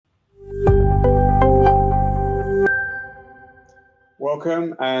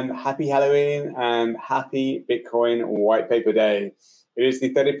Welcome and happy Halloween and happy Bitcoin White Paper Day. It is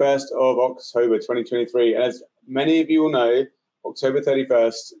the 31st of October 2023. And as many of you will know, October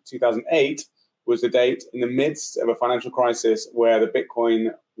 31st, 2008 was the date in the midst of a financial crisis where the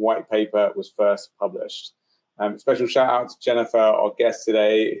Bitcoin White Paper was first published. Special shout out to Jennifer, our guest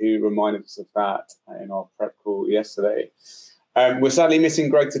today, who reminded us of that in our prep call yesterday. We're sadly missing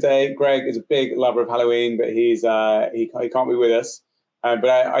Greg today. Greg is a big lover of Halloween, but he can't be with us. But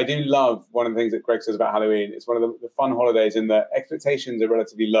I do love one of the things that Greg says about Halloween. It's one of the fun holidays in that expectations are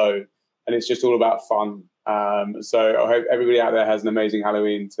relatively low, and it's just all about fun. So I hope everybody out there has an amazing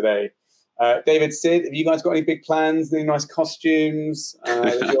Halloween today. David, Sid, have you guys got any big plans, any nice costumes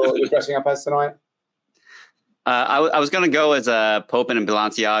that you're dressing up as tonight? I was going to go as a Pope in a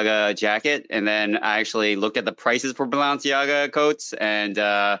Balenciaga jacket, and then I actually looked at the prices for Balenciaga coats, and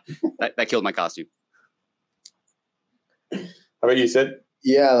that killed my costume. How about you, Sid?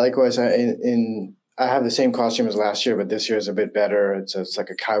 Yeah, likewise. I have the same costume as last year, but this year is a bit better. It's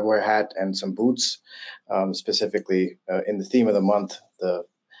like a cowboy hat and some boots, specifically in the theme of the month, the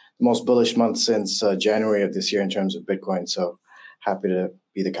most bullish month since January of this year in terms of Bitcoin. So happy to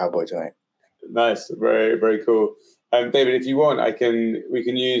be the cowboy tonight. Nice, very, very cool. David, if you want, we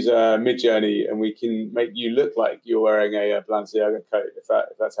can use Midjourney and we can make you look like you're wearing a Balenciaga coat if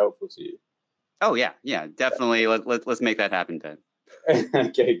that's helpful to you. Oh yeah, definitely. Let's make that happen, then.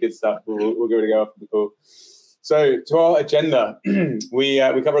 Okay, good stuff. We'll give it a go after the call. So to our agenda, we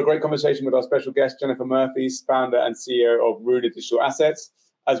cover a great conversation with our special guest Jennifer Murphy, founder and CEO of Runa Digital Assets,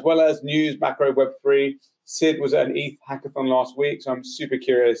 as well as news, macro, Web3. Sid was at an ETH hackathon last week, so I'm super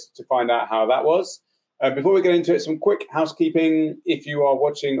curious to find out how that was. Before we get into it, some quick housekeeping. If you are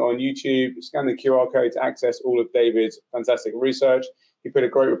watching on YouTube, scan the QR code to access all of David's fantastic research. He put a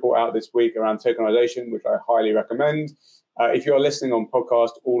great report out this week around tokenization, which I highly recommend. If you are listening on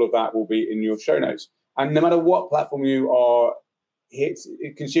podcast, all of that will be in your show notes. And no matter what platform you are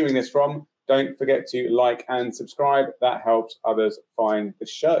consuming this from, don't forget to like and subscribe. That helps others find the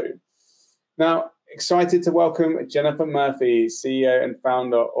show. Now, excited to welcome Jennifer Murphy, CEO and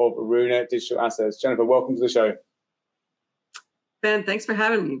founder of Runa Digital Assets. Jennifer, welcome to the show. Ben, thanks for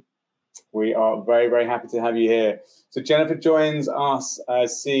having me. We are very, very happy to have you here. So Jennifer joins us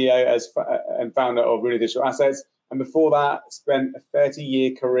as CEO and founder of Runa Digital Assets. And before that, spent a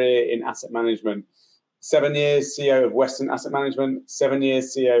 30-year career in asset management. 7 years CEO of Western Asset Management, 7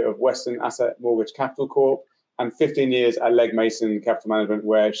 years CEO of Western Asset Mortgage Capital Corp, and 15 years at Legg Mason Capital Management,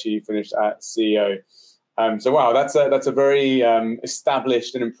 where she finished at CEO. So wow, that's a very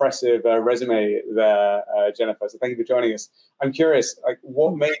established and impressive resume there, Jennifer. So thank you for joining us. I'm curious,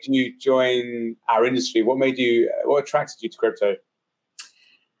 what made you join our industry? What attracted you to crypto?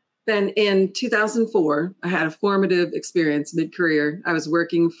 Ben, in 2004, I had a formative experience mid-career. I was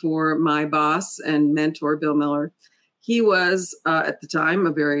working for my boss and mentor, Bill Miller. He was, at the time,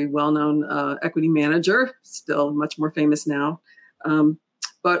 a very well-known equity manager, still much more famous now.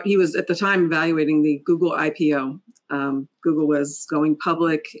 But he was, at the time, evaluating the Google IPO. Google was going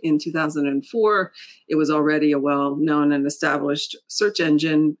public in 2004. It was already a well-known and established search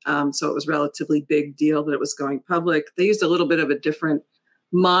engine, so it was a relatively big deal that it was going public. They used a little bit of a different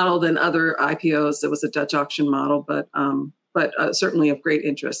model than other IPOs. It was a Dutch auction model, but certainly of great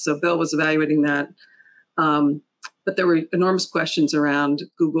interest. So Bill was evaluating that. But there were enormous questions around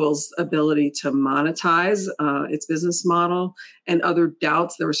Google's ability to monetize its business model and other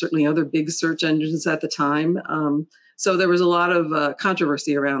doubts. There were certainly other big search engines at the time. So there was a lot of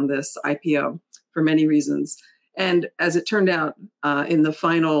controversy around this IPO for many reasons. And as it turned out, in the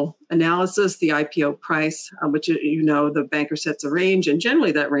final analysis, the IPO price, which, the banker sets a range, and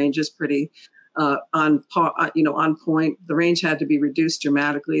generally that range is pretty on point. The range had to be reduced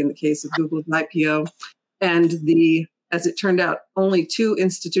dramatically in the case of Google's IPO. And as it turned out, only two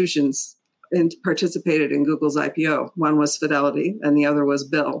institutions participated in Google's IPO. One was Fidelity and the other was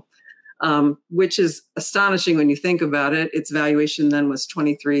Bill, which is astonishing when you think about it. Its valuation then was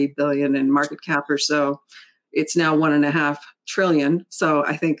 $23 billion in market cap or so. It's now $1.5 trillion. So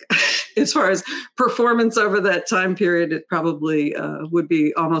I think as far as performance over that time period, it probably would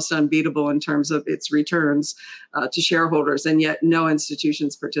be almost unbeatable in terms of its returns to shareholders. And yet no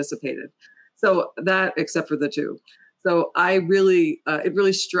institutions participated. So that, except for the two. So it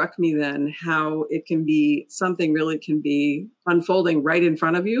really struck me then how something really can be unfolding right in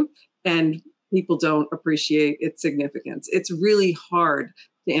front of you and people don't appreciate its significance. It's really hard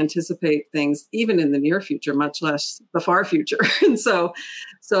to anticipate things, even in the near future, much less the far future. And so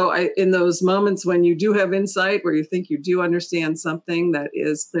in those moments when you do have insight, where you think you do understand something that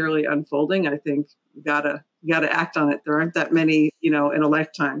is clearly unfolding, I think you gotta You got to act on it. There aren't that many, in a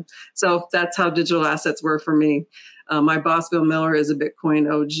lifetime. So that's how digital assets were for me. My boss, Bill Miller, is a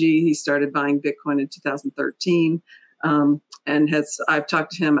Bitcoin OG. He started buying Bitcoin in 2013. And I've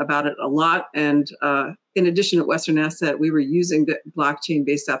talked to him about it a lot. And in addition, at Western Asset, we were using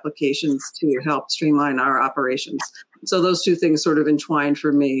blockchain-based applications to help streamline our operations. So those two things sort of entwined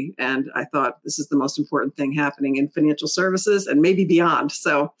for me. And I thought this is the most important thing happening in financial services and maybe beyond.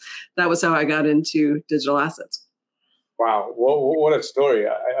 So that was how I got into digital assets. Wow, what a story.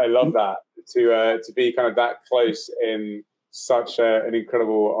 I love that, to be kind of that close in such an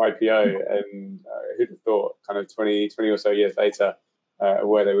incredible IPO, and who'd have thought kind of 20 or so years later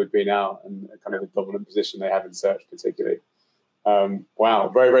where they would be now, and kind of the dominant position they have in search particularly. Wow,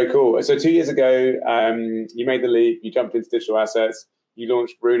 very, very cool. So 2 years ago, you made the leap, you jumped into digital assets, you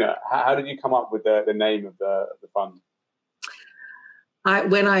launched Runa. How did you come up with the name of the fund?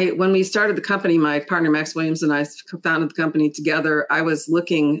 When we started the company, my partner Max Williams and I founded the company together. I was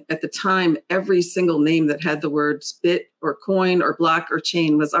looking at the time, every single name that had the words bit or coin or block or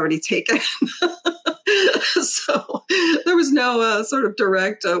chain was already taken. So there was no sort of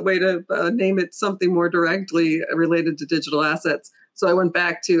direct way to name it something more directly related to digital assets. So I went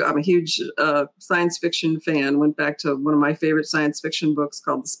back to, I'm a huge science fiction fan, went back to one of my favorite science fiction books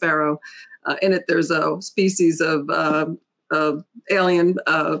called The Sparrow. In it, there's a species of alien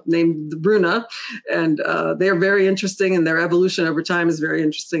named Runa, and they're very interesting, and their evolution over time is very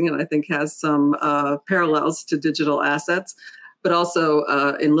interesting, and I think has some parallels to digital assets. But also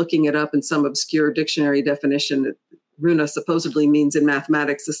in looking it up in some obscure dictionary definition, Runa supposedly means in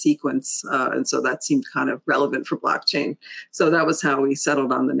mathematics a sequence, and so that seemed kind of relevant for blockchain. So that was how we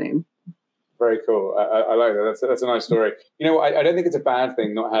settled on the name. Very cool. I like that. That's a nice story. I don't think it's a bad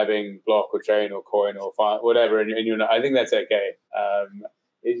thing not having block or chain or coin or whatever, and I think that's okay.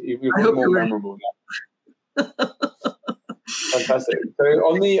 You're more memorable now. Fantastic. So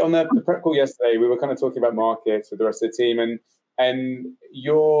on the prep call yesterday, we were kind of talking about markets with the rest of the team, and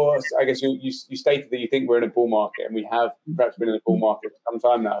I guess you stated that you think we're in a bull market, and we have perhaps been in a bull market for some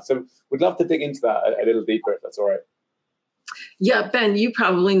time now. So we'd love to dig into that a little deeper, if that's all right. Yeah, Ben, you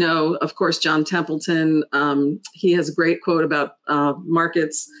probably know, of course, John Templeton. He has a great quote about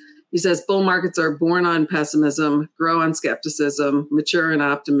markets. He says, bull markets are born on pessimism, grow on skepticism, mature in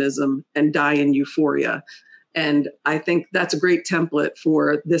optimism, and die in euphoria. And I think that's a great template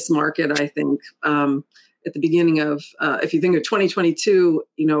for this market. I think at the beginning of, if you think of 2022,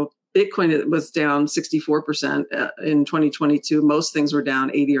 Bitcoin was down 64% in 2022. Most things were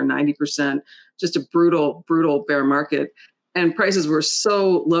down 80 or 90%, just a brutal, brutal bear market. And prices were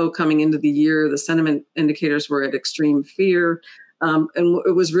so low coming into the year. The sentiment indicators were at extreme fear. And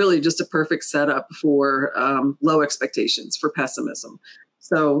it was really just a perfect setup for low expectations, for pessimism.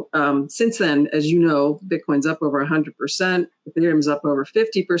 So since then, as you know, Bitcoin's up over 100%. Ethereum's up over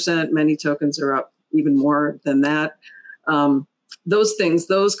 50%. Many tokens are up even more than that. Those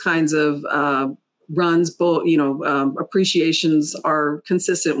kinds of runs, appreciations are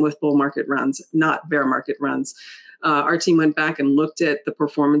consistent with bull market runs, not bear market runs. Our team went back and looked at the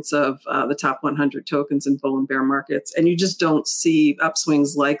performance of the top 100 tokens in bull and bear markets, and you just don't see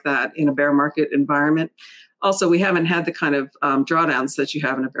upswings like that in a bear market environment. Also, we haven't had the kind of drawdowns that you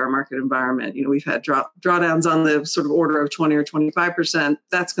have in a bear market environment. We've had drawdowns on the sort of order of 20 or 25%.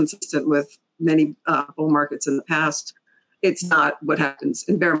 That's consistent with many bull markets in the past. It's not what happens.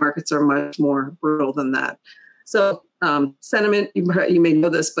 And bear markets are much more brutal than that. So sentiment, you may know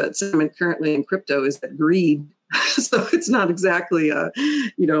this, but sentiment currently in crypto is that greed. So it's not exactly a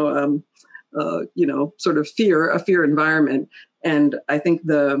sort of a fear environment. And I think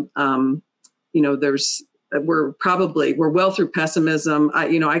we're well through pessimism.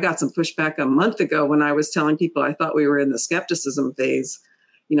 I got some pushback a month ago when I was telling people I thought we were in the skepticism phase.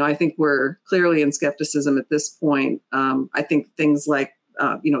 I think we're clearly in skepticism at this point. I think things like,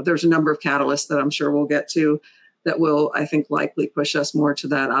 there's a number of catalysts that I'm sure we'll get to that will, I think, likely push us more to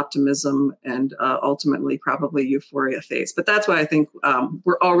that optimism and ultimately probably euphoria phase. But that's why I think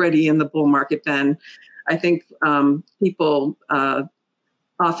we're already in the bull market, Ben. I think people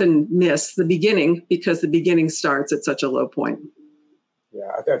often miss the beginning because the beginning starts at such a low point.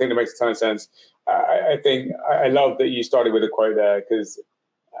 Yeah, I think that makes a ton of sense. I love that you started with a quote there because,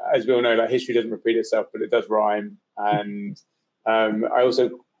 as we all know, history doesn't repeat itself, but it does rhyme. And I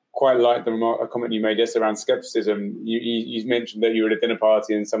also quite like a comment you made yesterday around skepticism. You mentioned that you were at a dinner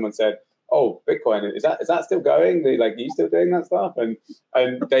party and someone said, "Oh, Bitcoin, is that still going? Are you still doing that stuff?" And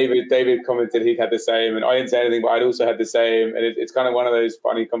David commented he'd had the same, and I didn't say anything, but I'd also had the same. And it's kind of one of those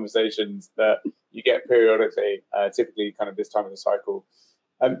funny conversations that you get periodically, typically kind of this time of the cycle.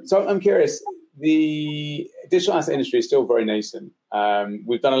 So I'm curious, the digital asset industry is still very nascent.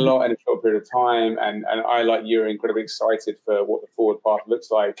 We've done a lot in a short period of time, and I, like you, are incredibly excited for what the forward path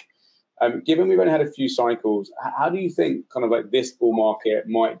looks like. Given we've only had a few cycles, how do you think kind of like this bull market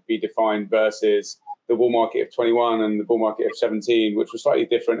might be defined versus the bull market of 21 and the bull market of 17, which were slightly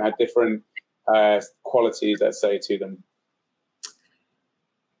different, had different qualities, let's say, to them?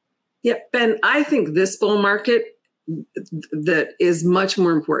 Yeah, Ben, I think this bull market that is much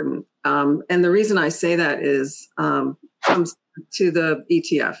more important. And the reason I say that is comes to the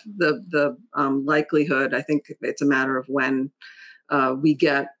ETF, the likelihood. I think it's a matter of when we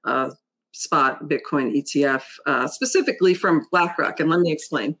get a spot Bitcoin ETF, specifically from BlackRock. And let me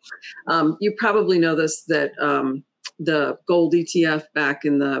explain. You probably know this, that the gold ETF back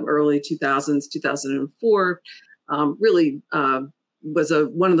in the early 2000s, 2004, really was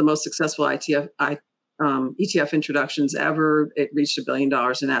one of the most successful ETF introductions ever. It reached $1 billion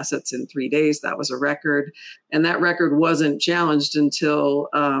in assets in 3 days. That was a record. And that record wasn't challenged until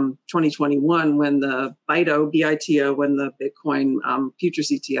 2021 when the BITO, when the Bitcoin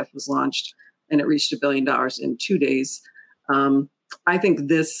futures ETF was launched, and it reached $1 billion in 2 days. I think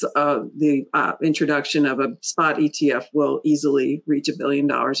the introduction of a spot ETF will easily reach $1 billion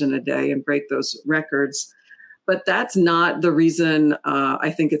in a day and break those records. But that's not the reason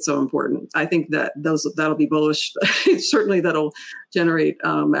I think it's so important. I think that that'll be bullish. Certainly that'll generate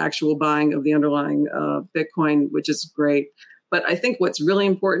actual buying of the underlying Bitcoin, which is great. But I think what's really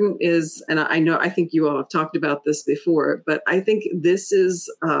important is, and I think you all have talked about this before, but I think this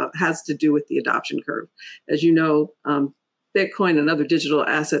has to do with the adoption curve. As you know, Bitcoin and other digital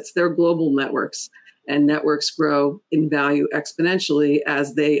assets, they're global networks. And networks grow in value exponentially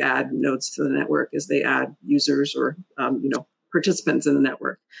as they add nodes to the network, as they add users or participants in the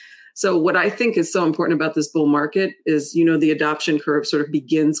network. So what I think is so important about this bull market is, the adoption curve sort of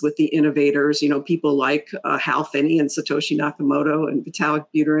begins with the innovators, people like Hal Finney and Satoshi Nakamoto and Vitalik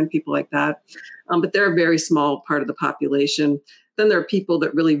Buterin, people like that. But they're a very small part of the population. Then there are people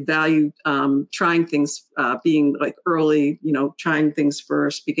that really value trying things, being like early, trying things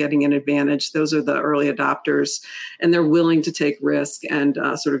first, be getting an advantage. Those are the early adopters, and they're willing to take risk and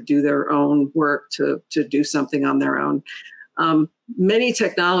sort of do their own work to do something on their own. Many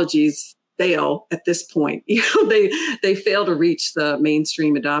technologies fail at this point. They fail to reach the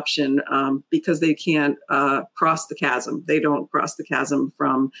mainstream adoption because they can't cross the chasm. They don't cross the chasm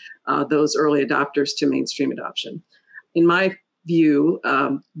from those early adopters to mainstream adoption. In my view,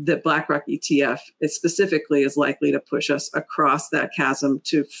 the BlackRock ETF is likely to push us across that chasm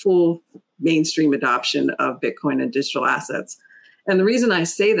to full mainstream adoption of Bitcoin and digital assets. And the reason I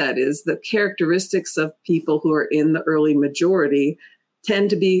say that is the characteristics of people who are in the early majority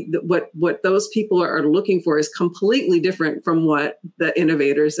tend to be what those people are looking for is completely different from what the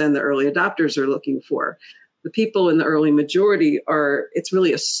innovators and the early adopters are looking for. The people in the early majority it's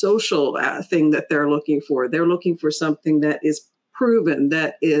really a social thing that they're looking for. They're looking for something that is proven,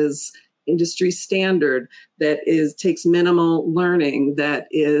 that is industry standard, that takes minimal learning, that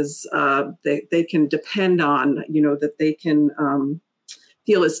is they can depend on, that they can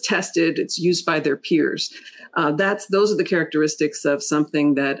feel is tested, it's used by their peers. Those are the characteristics of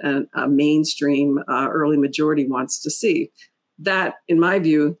something that a mainstream early majority wants to see. That, in my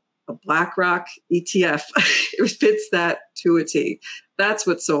view, a BlackRock ETF, it fits that to a T. That's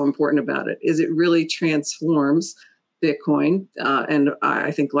what's so important about it, is it really transforms Bitcoin and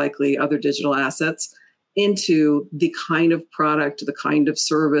I think likely other digital assets into the kind of product, the kind of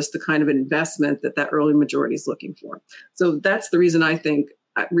service, the kind of investment that early majority is looking for. So that's the reason I think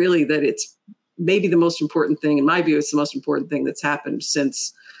really that it's maybe the most important thing, in my view, it's the most important thing that's happened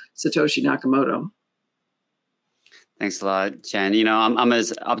since Satoshi Nakamoto. Thanks a lot, Jen. I'm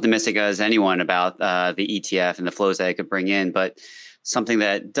as optimistic as anyone about the ETF and the flows that it could bring in, but something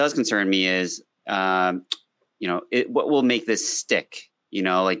that does concern me is what will make this stick?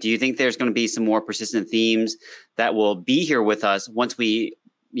 Do you think there's going to be some more persistent themes that will be here with us once we,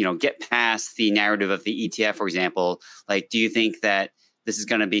 get past the narrative of the ETF, for example? Do you think that this is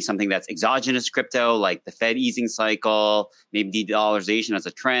going to be something that's exogenous crypto, like the Fed easing cycle, maybe de-dollarization as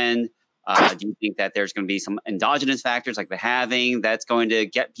a trend? Do you think that there's going to be some endogenous factors like the halving that's going to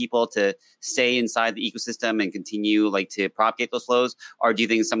get people to stay inside the ecosystem and continue to propagate those flows? Or do you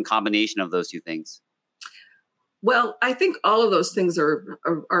think it's some combination of those two things? Well, I think all of those things are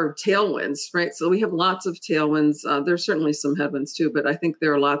tailwinds, right? So we have lots of tailwinds. There's certainly some headwinds too, but I think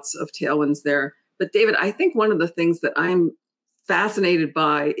there are lots of tailwinds there. But David, I think one of the things that I'm fascinated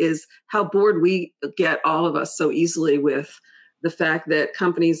by is how bored we get, all of us, so easily with the fact that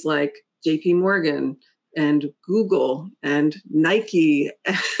companies like JP Morgan, and Google and Nike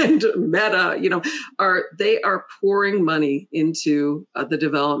and Meta, they are pouring money into the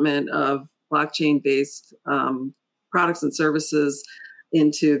development of blockchain-based products and services,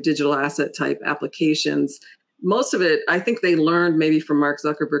 into digital asset type applications. Most of it, I think they learned maybe from Mark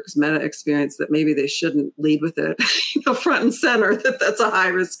Zuckerberg's Meta experience that maybe they shouldn't lead with it, front and center, that's a high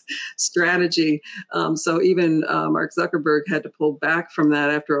risk strategy. So even Mark Zuckerberg had to pull back from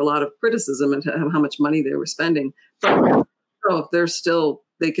that after a lot of criticism and how much money they were spending. But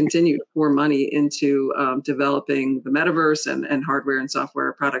they continue to pour money into developing the metaverse and hardware and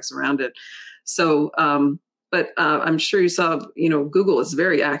software products around it. So, but I'm sure you saw, Google is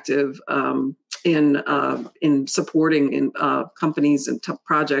very active in supporting companies and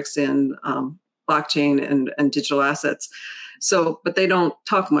projects in blockchain and digital assets. So, but they don't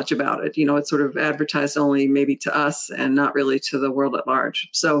talk much about it. It's sort of advertised only maybe to us and not really to the world at large.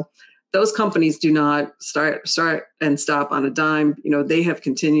 So those companies do not start and stop on a dime. They have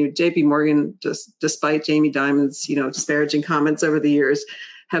continued. JP Morgan, despite Jamie Dimon's, disparaging comments over the years,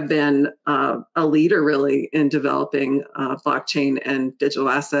 have been a leader really in developing blockchain and digital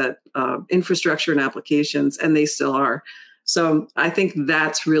asset infrastructure and applications, and they still are. So I think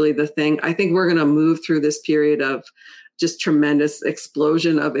that's really the thing. I think we're going to move through this period of just tremendous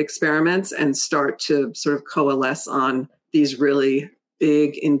explosion of experiments and start to sort of coalesce on these really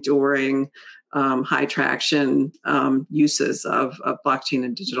big, enduring, high traction uses of blockchain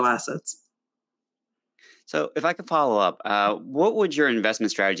and digital assets. So if I could follow up, what would your investment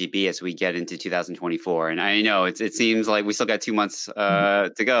strategy be as we get into 2024? And I know it seems like we still got 2 months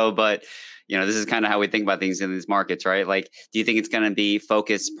to go, but this is kind of how we think about things in these markets, right? Like, do you think it's going to be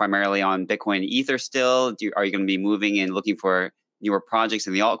focused primarily on Bitcoin and Ether still? Are you going to be moving and looking for newer projects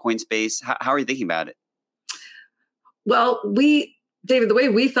in the altcoin space? How are you thinking about it? Well, David, the way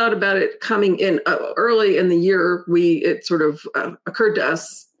we thought about it coming in early in the year, it sort of occurred to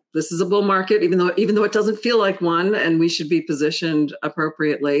us, this is a bull market, even though it doesn't feel like one, and we should be positioned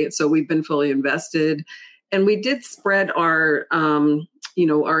appropriately. So we've been fully invested, and we did spread our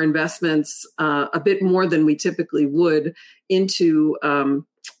investments a bit more than we typically would into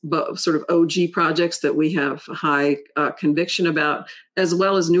sort of OG projects that we have high conviction about, as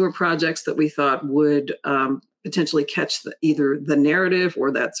well as newer projects that we thought would potentially catch either the narrative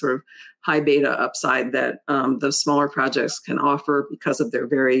or that sort of high beta upside that those smaller projects can offer because of their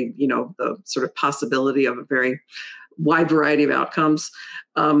very, the sort of possibility of a very wide variety of outcomes.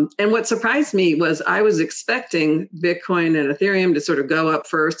 And what surprised me was I was expecting Bitcoin and Ethereum to sort of go up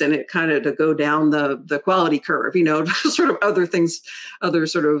first and it kind of to go down the quality curve, sort of other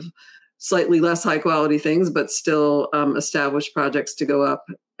sort of slightly less high quality things, but still established projects to go up,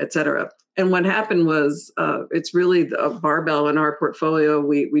 et cetera. And what happened was it's really a barbell in our portfolio.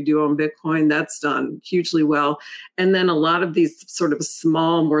 We do own Bitcoin. That's done hugely well. And then a lot of these sort of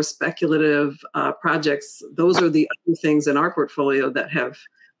small, more speculative projects, those are the other things in our portfolio that have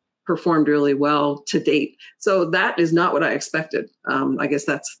performed really well to date. So that is not what I expected. I guess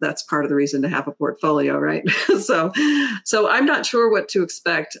that's part of the reason to have a portfolio, right? So I'm not sure what to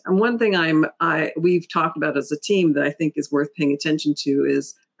expect. And one thing we've talked about as a team that I think is worth paying attention to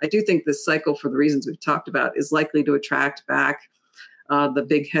is I do think this cycle, for the reasons we've talked about, is likely to attract back the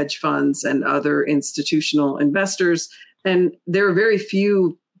big hedge funds and other institutional investors. And there are very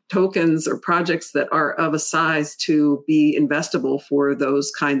few tokens or projects that are of a size to be investable for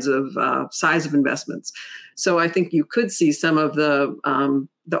those kinds of size of investments. So I think you could see some of the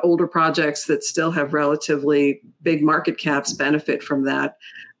older projects that still have relatively big market caps benefit from that.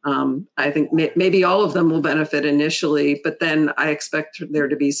 I think maybe all of them will benefit initially, but then I expect there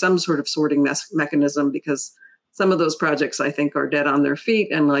to be some sort of sorting mechanism because some of those projects I think are dead on their feet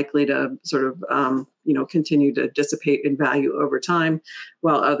and likely to sort of continue to dissipate in value over time,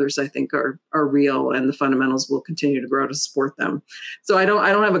 while others I think are real and the fundamentals will continue to grow to support them. So I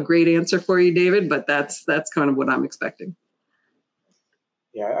don't have a great answer for you, David, but that's kind of what I'm expecting.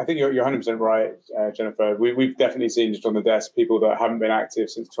 Yeah, I think you're 100% right, Jennifer. We've definitely seen just on the desk people that haven't been active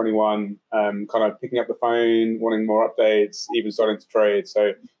since 21, kind of picking up the phone, wanting more updates, even starting to trade. So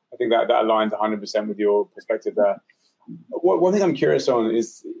I think that aligns 100% with your perspective there. One thing I'm curious on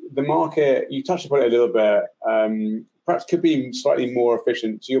is the market, you touched upon it a little bit, perhaps could be slightly more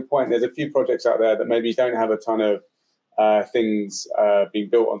efficient. To your point, there's a few projects out there that maybe don't have a ton of things being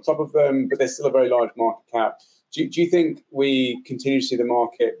built on top of them, but there's still a very large market cap. Do you think we continue to see the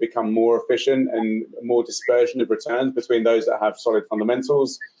market become more efficient and more dispersion of returns between those that have solid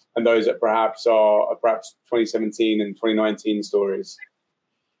fundamentals and those that perhaps are 2017 and 2019 stories?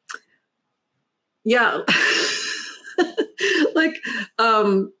 Yeah.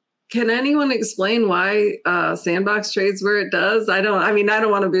 Can anyone explain why Sandbox trades where it does? I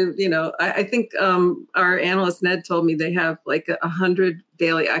don't want to be, I think our analyst Ned told me they have like 100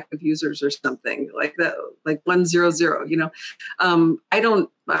 daily active users or something like that, like 100,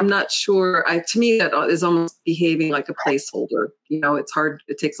 I'm not sure. To me, that is almost behaving like a placeholder. It's hard.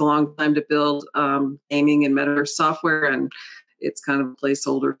 It takes a long time to build gaming and metaverse software, and it's kind of a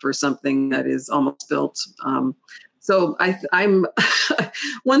placeholder for something that is almost built. So I'm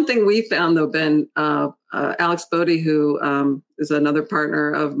one thing we found though, Ben, Alex Bodie, who is another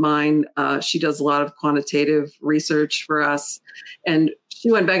partner of mine, she does a lot of quantitative research for us, and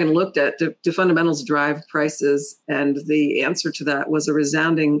she went back and looked at do fundamentals drive prices, and the answer to that was a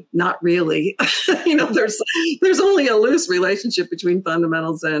resounding not really. There's only a loose relationship between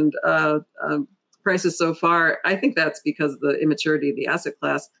fundamentals and prices so far. I think that's because of the immaturity of the asset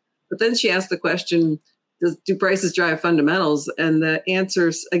class. But then she asked the question, do prices drive fundamentals? And the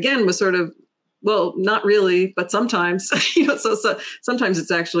answers again was sort of, well, not really, but sometimes, so sometimes it's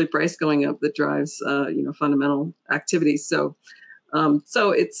actually price going up that drives, fundamental activities. So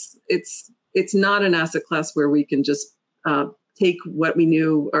it's not an asset class where we can just take what we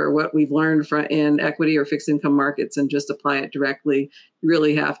knew or what we've learned in equity or fixed income markets and just apply it directly. You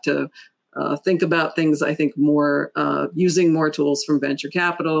really have to think about things, I think, more using more tools from venture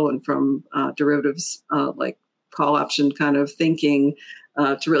capital and from derivatives like call option kind of thinking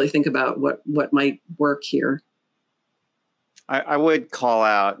to really think about what might work here. I would call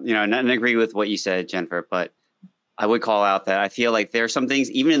out, and agree with what you said, Jennifer, but I would call out that I feel like there are some things,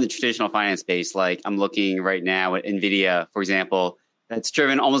 even in the traditional finance space, like I'm looking right now at NVIDIA, for example, that's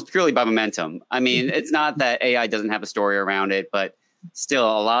driven almost purely by momentum. I mean, it's not that AI doesn't have a story around it, but still,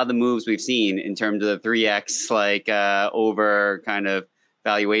 a lot of the moves we've seen in terms of the 3x over kind of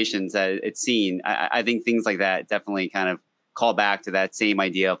valuations that it's seen, I think things like that definitely kind of call back to that same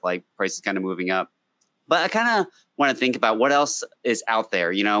idea of like prices kind of moving up. But I kind of want to think about what else is out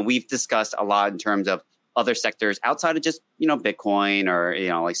there. We've discussed a lot in terms of other sectors outside of just, Bitcoin or,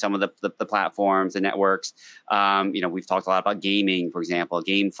 like some of the platforms, the networks. We've talked a lot about gaming, for example,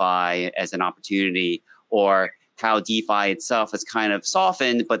 GameFi as an opportunity, or how DeFi itself has kind of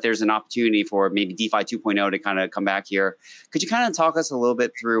softened, but there's an opportunity for maybe DeFi 2.0 to kind of come back here. Could you kind of talk us a little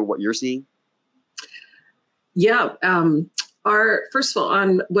bit through what you're seeing? Yeah. First of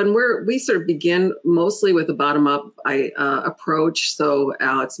all, when we sort of begin mostly with a bottom up approach. So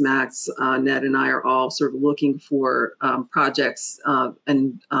Alex, Max, Ned, and I are all sort of looking for projects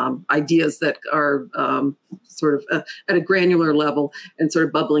and ideas that are sort of at a granular level and sort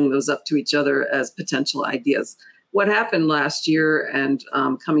of bubbling those up to each other as potential ideas. What happened last year and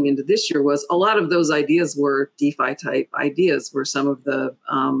coming into this year was a lot of those ideas were DeFi type ideas, were some of the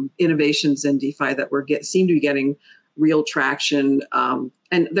innovations in DeFi that seem to be getting real traction,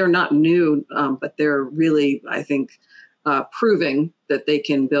 and they're not new, but they're really, I think, proving that they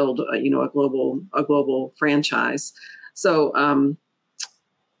can build, a global franchise. So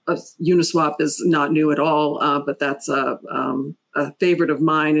Uniswap is not new at all, but that's a favorite of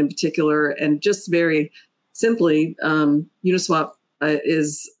mine in particular. And just very simply, Uniswap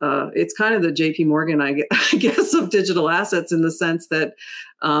is it's kind of the JP Morgan, I guess, of digital assets, in the sense that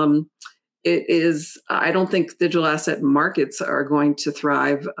it is. I don't think digital asset markets are going to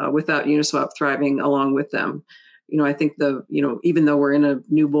thrive without Uniswap thriving along with them. I think even though we're in a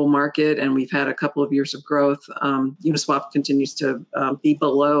new bull market and we've had a couple of years of growth, Uniswap continues to be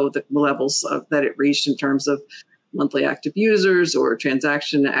below the levels that it reached in terms of monthly active users or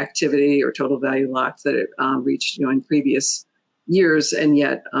transaction activity or total value locked that it reached, in previous years. And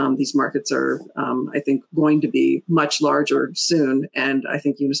yet these markets are, I think, going to be much larger soon. And I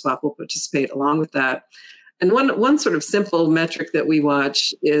think Uniswap will participate along with that. And one sort of simple metric that we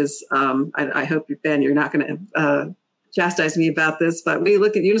watch is, I hope, Ben, you're not going to chastise me about this, but we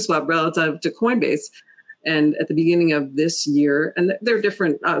look at Uniswap relative to Coinbase. And at the beginning of this year, and they're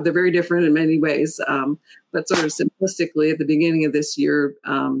different, they're very different in many ways, but sort of simplistically, at the beginning of this year,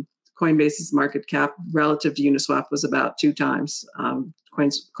 Coinbase's market cap relative to Uniswap was about 2 times.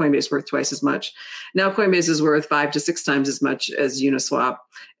 Coinbase worth twice as much. Now Coinbase is worth 5 to 6 times as much as Uniswap,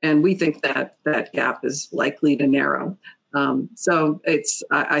 and we think that that gap is likely to narrow. So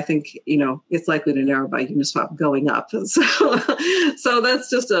I think it's likely to narrow by Uniswap going up. So that's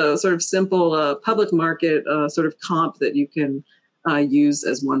just a sort of simple public market sort of comp that you can use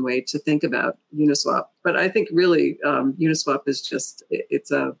as one way to think about Uniswap. But I think really Uniswap is just it's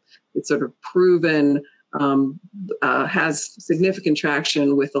sort of proven. Has significant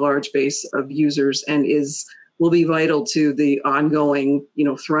traction with a large base of users and will be vital to the ongoing,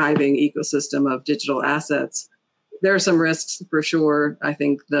 thriving ecosystem of digital assets. there are some risks for sure. I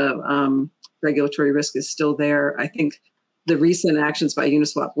think the regulatory risk is still there. I think the recent actions by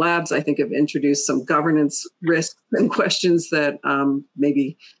Uniswap Labs, I think, have introduced some governance risks and questions that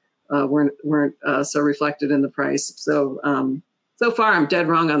maybe weren't so reflected in the price. So far, I'm dead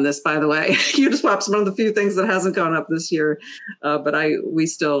wrong on this, by the way. Uniswap's one of the few things that hasn't gone up this year, but we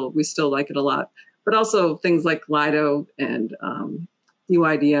still like it a lot. But also things like Lido and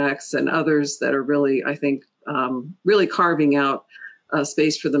UIDX and others that are really, I think, really carving out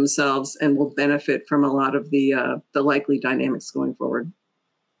space for themselves and will benefit from a lot of the likely dynamics going forward.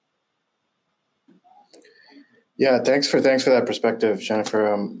 Yeah, thanks for that perspective,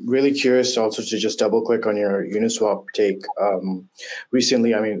 Jennifer. I'm really curious also to just double click on your Uniswap take.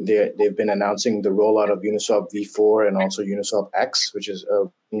 Recently, I mean, they've been announcing the rollout of Uniswap V4 and also Uniswap X, which is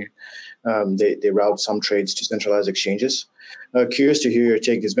they route some trades to centralized exchanges. Curious to hear your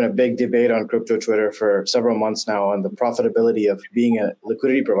take. There's been a big debate on crypto Twitter for several months now on the profitability of being a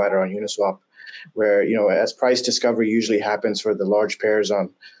liquidity provider on Uniswap, where, as price discovery usually happens for the large pairs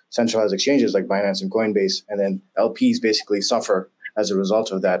on centralized exchanges like Binance and Coinbase, and then LPs basically suffer as a result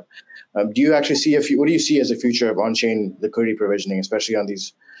of that. Do you actually see what do you see as a future of on-chain liquidity provisioning, especially on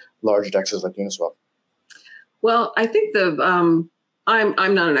these large dexes like Uniswap? Well, I think I'm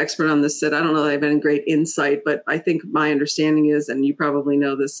not an expert on this, Sid. I don't know that I have any great insight, but I think my understanding is, and you probably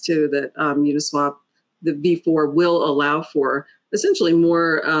know this too, that Uniswap, the V4 will allow for essentially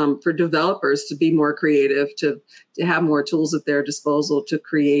more for developers to be more creative, to have more tools at their disposal to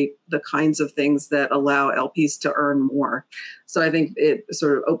create the kinds of things that allow LPs to earn more. So I think it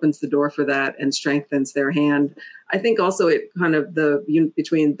sort of opens the door for that and strengthens their hand. I think also it kind of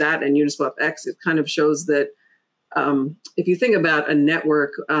between that and Uniswap X, it kind of shows that if you think about a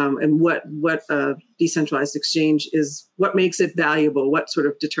network and what a decentralized exchange is, what makes it valuable, what sort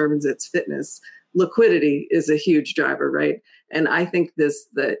of determines its fitness, liquidity is a huge driver, right? And I think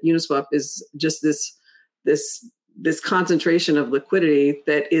that Uniswap is just this concentration of liquidity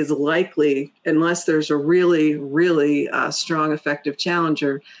that is likely, unless there's a really, really strong, effective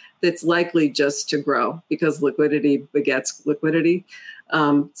challenger, that's likely just to grow because liquidity begets liquidity.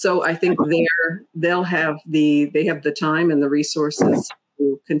 So I think they have the time and the resources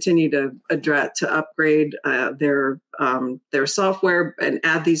to continue to upgrade their software and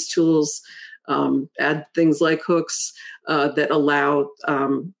add these tools, add things like hooks that allow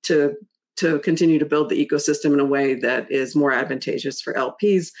to continue to build the ecosystem in a way that is more advantageous for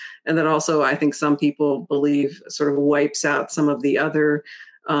LPs, and that also I think some people believe sort of wipes out some of the other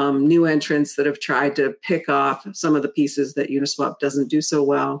new entrants that have tried to pick off some of the pieces that Uniswap doesn't do so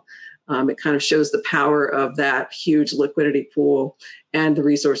well. It kind of shows the power of that huge liquidity pool and the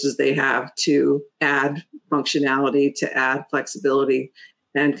resources they have to add functionality, to add flexibility,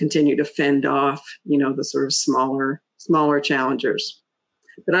 and continue to fend off, the sort of smaller challengers.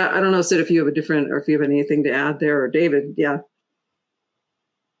 But I don't know, Sid, if you have if you have anything to add there, or David, yeah.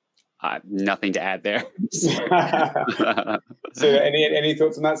 Nothing to add there. So any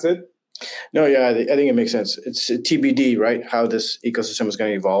thoughts on that, Sid? No, yeah, I think it makes sense. It's TBD, right? How this ecosystem is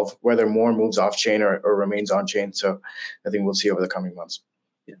going to evolve, whether more moves off chain or remains on chain. So I think we'll see over the coming months.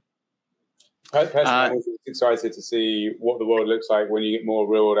 Yeah. Personally, I'm also excited to see what the world looks like when you get more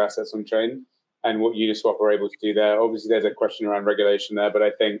real world assets on chain and what Uniswap are able to do there. Obviously, there's a question around regulation there, but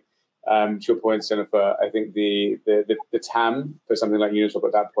I think to your point, Jennifer, I think the TAM for something like Uniswap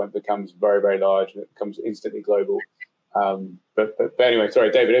at that point becomes very, very large and it becomes instantly global. But anyway,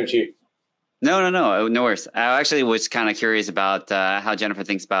 sorry, David, over to you. No worries. I actually was kind of curious about how Jennifer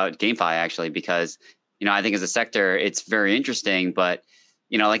thinks about GameFi, actually, because, I think as a sector, it's very interesting, but,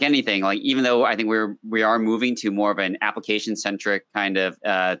 like anything, like even though I think we are moving to more of an application-centric kind of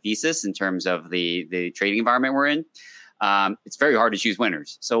thesis in terms of the trading environment we're in, it's very hard to choose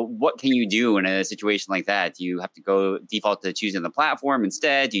winners. So what can you do in a situation like that? Do you have to go default to choosing the platform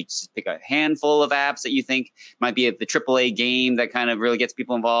instead? Do you just pick a handful of apps that you think might be the AAA game that kind of really gets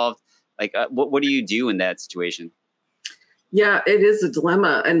people involved? Like, what do you do in that situation? Yeah, it is a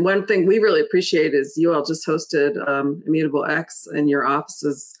dilemma. And one thing we really appreciate is you all just hosted Immutable X in your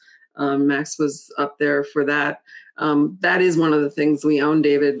offices. Max was up there for that. That is one of the things we own,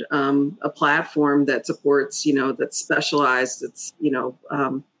 David, a platform that supports, that's specialized. It's,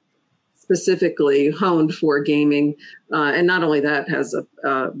 specifically honed for gaming. And not only that, has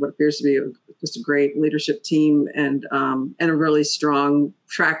what appears to be just a great leadership team and a really strong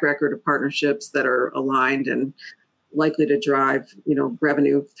track record of partnerships that are aligned and likely to drive,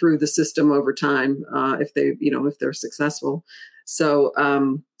 revenue through the system over time if they're successful. So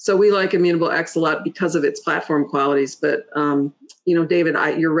so we like Immutable X a lot because of its platform qualities. But David,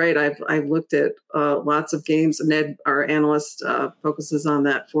 you're right. I've looked at lots of games. Ned, our analyst, focuses on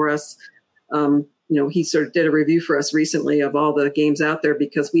that for us. He sort of did a review for us recently of all the games out there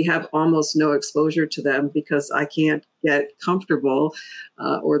because we have almost no exposure to them because I can't get comfortable,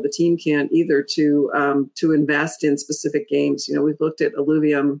 or the team can't either, to invest in specific games. We've looked at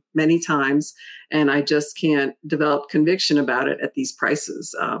Illuvium many times, and I just can't develop conviction about it at these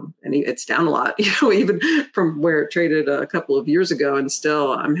prices. And it's down a lot, even from where it traded a couple of years ago, and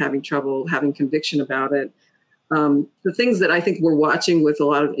still I'm having trouble having conviction about it. The things that I think we're watching with a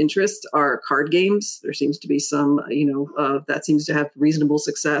lot of interest are card games. There seems to be some, that seems to have reasonable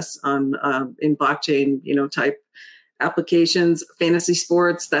success on in blockchain, type applications. Fantasy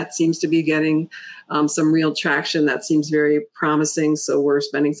sports, that seems to be getting some real traction. That seems very promising. So we're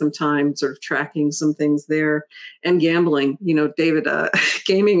spending some time sort of tracking some things there. And gambling, David,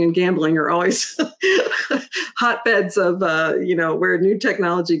 gaming and gambling are always hotbeds of, where new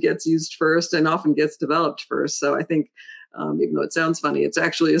technology gets used first and often gets developed first. So I think, even though it sounds funny, it's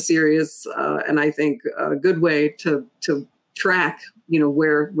actually a serious and I think a good way to track,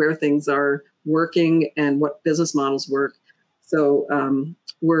 where things are working and what business models work. So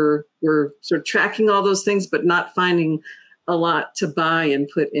we're sort of tracking all those things, but not finding a lot to buy and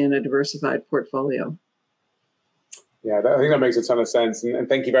put in a diversified portfolio. Yeah, I think that makes a ton of sense. And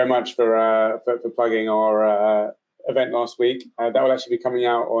thank you very much for plugging our event last week. That will actually be coming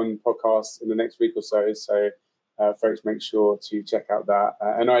out on podcasts in the next week or so. So folks, make sure to check out that.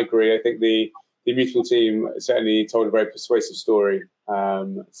 And I agree. I think the Immutable team certainly told a very persuasive story.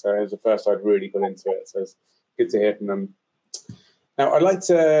 So it was the first I'd really got into it. So it's good to hear from them. Now, I'd like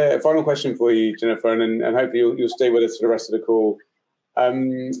to, a final question for you, Jennifer, and hopefully you'll stay with us for the rest of the call.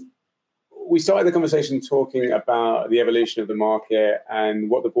 We started the conversation talking about the evolution of the market and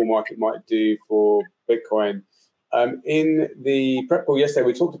what the bull market might do for Bitcoin. In the prep call yesterday,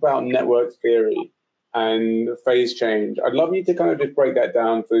 we talked about network theory and phase change. I'd love you to kind of just break that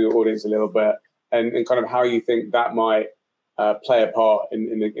down for your audience a little bit and kind of how you think that might play a part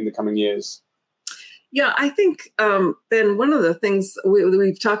in the coming years. Yeah, I think, Ben, one of the things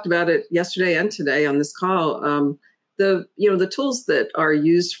we've talked about it yesterday and today on this call, the tools that are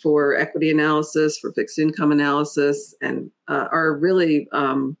used for equity analysis, for fixed income analysis, and are really,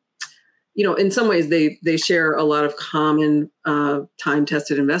 in some ways they share a lot of common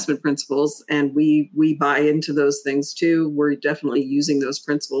time-tested investment principles, and we buy into those things too. We're definitely using those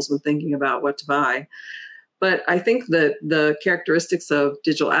principles when thinking about what to buy. But I think that the characteristics of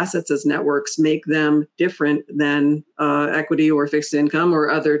digital assets as networks make them different than equity or fixed income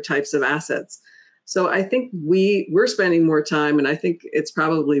or other types of assets. So I think we're spending more time, and I think it's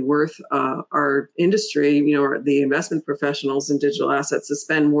probably worth our industry, or the investment professionals in digital assets, to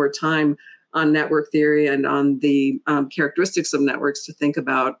spend more time on network theory and on the characteristics of networks to think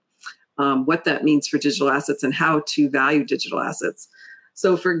about what that means for digital assets and how to value digital assets.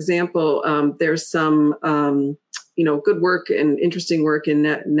 So, for example, there's some, good work and interesting work in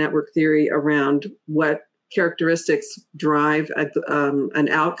network theory around what characteristics drive an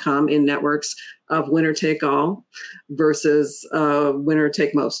outcome in networks of winner take all versus winner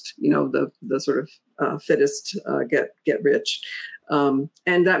take most. The sort of fittest get rich. And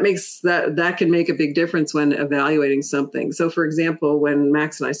that can make a big difference when evaluating something. So, for example, when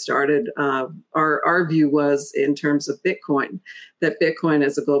Max and I started, our view was in terms of Bitcoin, that Bitcoin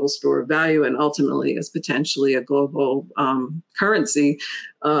as a global store of value and ultimately as potentially a global currency,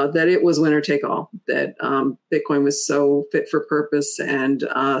 that it was winner take all, that Bitcoin was so fit for purpose and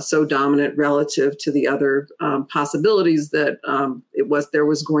so dominant relative to the other possibilities that there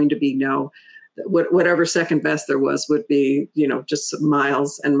was going to be no, whatever second best there was would be, just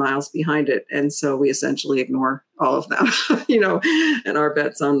miles and miles behind it. And so we essentially ignore all of them, and our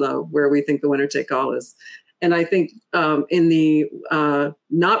bets on where we think the winner take all is. And I think in the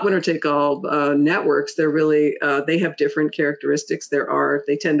not winner take all networks, they're really, they have different characteristics.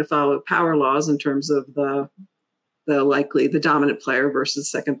 They tend to follow power laws in terms of the dominant player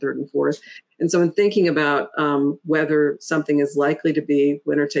versus second, third, and fourth. And so in thinking about whether something is likely to be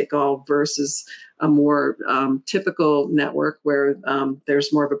winner take all versus a more typical network where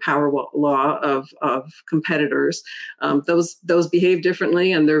there's more of a power law of competitors, those behave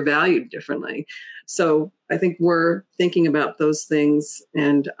differently and they're valued differently. So I think we're thinking about those things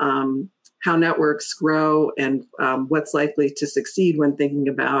and how networks grow and what's likely to succeed when thinking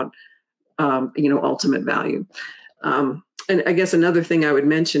about ultimate value. And I guess another thing I would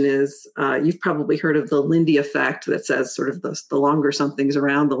mention is you've probably heard of the Lindy effect that says sort of the longer something's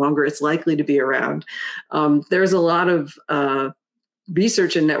around, the longer it's likely to be around. There's a lot of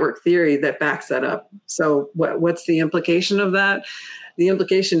research in network theory that backs that up. So what's the implication of that? The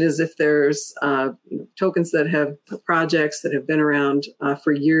implication is if there's tokens that have projects that have been around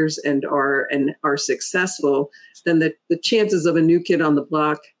for years and are successful, then the chances of a new kid on the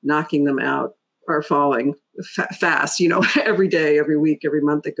block knocking them out are falling fast, every day, every week, every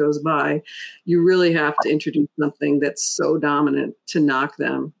month that goes by. You really have to introduce something that's so dominant to knock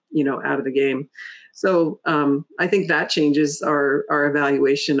them, out of the game. So I think that changes our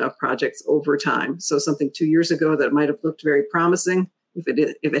evaluation of projects over time. So something 2 years ago that might have looked very promising,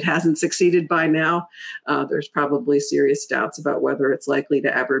 if it hasn't succeeded by now, there's probably serious doubts about whether it's likely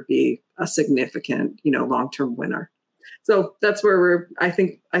to ever be a significant, long-term winner. So that's where I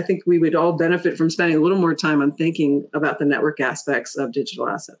think we would all benefit from spending a little more time on thinking about the network aspects of digital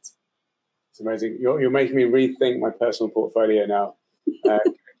assets. It's amazing. You're making me rethink my personal portfolio now.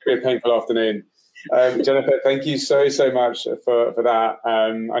 It's been a painful afternoon. Jennifer, thank you so much for that. I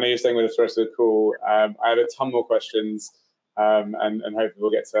know you're staying with us the rest of the call. I have a ton more questions, and hopefully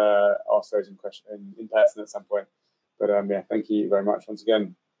we'll get to ask those in person at some point. But thank you very much once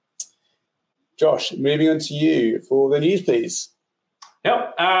again. Josh, moving on to you for the news, please.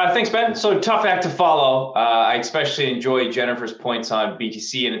 Yep. Thanks, Ben. So tough act to follow. I especially enjoy Jennifer's points on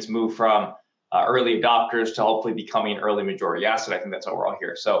BTC and its move from early adopters to hopefully becoming an early majority asset. I think that's overall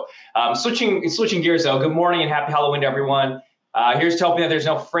here. So switching gears, though. Good morning and happy Halloween to everyone. Here's to hoping that there's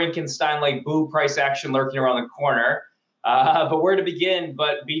no Frankenstein-like boo price action lurking around the corner. But where to begin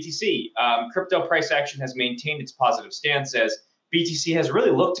but BTC? Crypto price action has maintained its positive stance as BTC has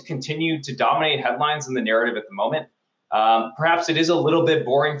really looked to continue to dominate headlines in the narrative at the moment. Perhaps it is a little bit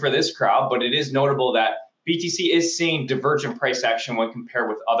boring for this crowd, but it is notable that BTC is seeing divergent price action when compared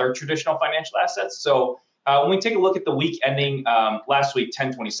with other traditional financial assets. So when we take a look at the week ending last week,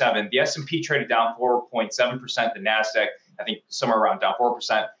 10/27, the S&P traded down 4.7%, the NASDAQ, I think somewhere around down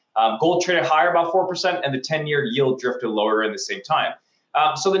 4%. Gold traded higher about 4%, and the 10-year yield drifted lower in the same time.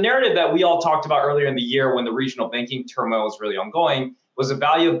 So the narrative that we all talked about earlier in the year when the regional banking turmoil was really ongoing was the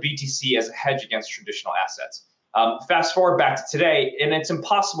value of BTC as a hedge against traditional assets. Fast forward back to today, and it's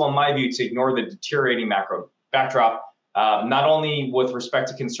impossible, in my view, to ignore the deteriorating macro backdrop, not only with respect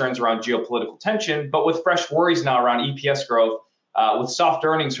to concerns around geopolitical tension, but with fresh worries now around EPS growth, with soft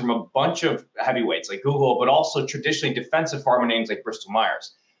earnings from a bunch of heavyweights like Google, but also traditionally defensive pharma names like Bristol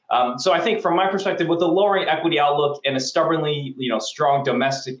Myers. So I think from my perspective, with the lowering equity outlook and a stubbornly, strong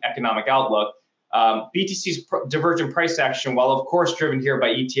domestic economic outlook, BTC's divergent price action, while of course driven here by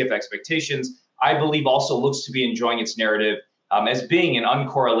ETF expectations, I believe also looks to be enjoying its narrative as being an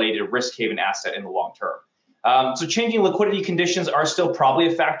uncorrelated risk haven asset in the long term. So changing liquidity conditions are still probably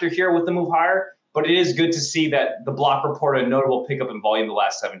a factor here with the move higher, but it is good to see that the block reported a notable pickup in volume the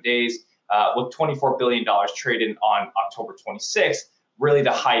last 7 days, with $24 billion traded on October 26th, really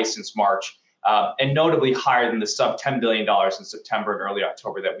the highest since March, and notably higher than the sub $10 billion in September and early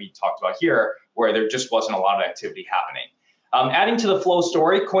October that we talked about here, where there just wasn't a lot of activity happening. Adding to the flow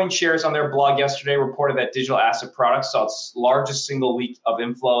story, CoinShares on their blog yesterday reported that digital asset products saw its largest single week of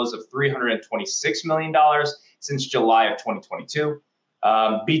inflows of $326 million since July of 2022.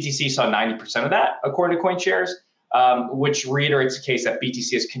 BTC saw 90% of that, according to CoinShares, which reiterates the case that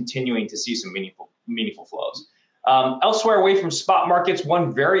BTC is continuing to see some meaningful flows. Elsewhere, away from spot markets,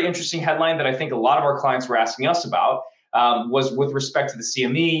 one very interesting headline that I think a lot of our clients were asking us about was with respect to the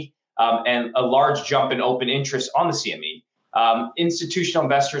CME and a large jump in open interest on the CME. Institutional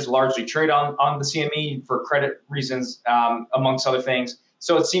investors largely trade on the CME for credit reasons, amongst other things.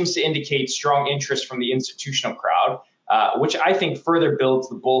 So it seems to indicate strong interest from the institutional crowd, which I think further builds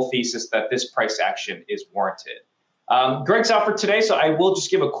the bull thesis that this price action is warranted. Greg's out for today, so I will just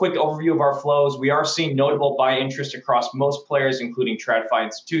give a quick overview of our flows. We are seeing notable buy interest across most players, including TradFi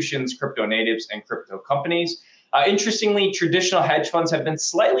institutions, crypto natives, and crypto companies. Interestingly, traditional hedge funds have been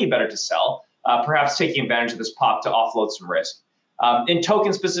slightly better to sell, perhaps taking advantage of this pop to offload some risk. In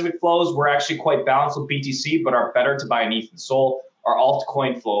token-specific flows, we're actually quite balanced with BTC, but are better to buy an ETH and SOL. Our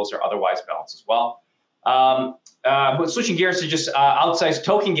altcoin flows are otherwise balanced as well. But switching gears to just outsized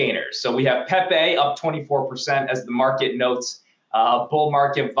token gainers. So we have Pepe up 24% as the market notes bull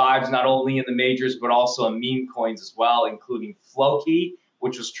market vibes, not only in the majors, but also in meme coins as well, including Floki,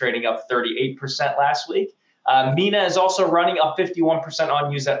 which was trading up 38% last week. Mina is also running up 51%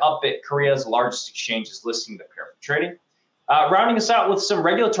 on news that Upbit, Korea's largest exchange, is listing the pair for trading. Rounding us out with some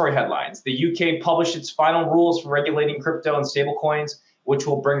regulatory headlines. The UK published its final rules for regulating crypto and stablecoins, which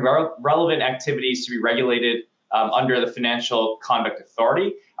will bring relevant activities to be regulated under the Financial Conduct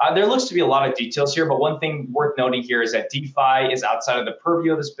Authority. There looks to be a lot of details here, but one thing worth noting here is that DeFi is outside of the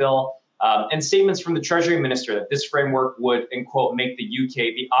purview of this bill. And statements from the Treasury Minister that this framework would, in quote, make the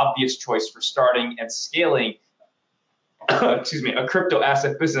UK the obvious choice for starting and scaling a crypto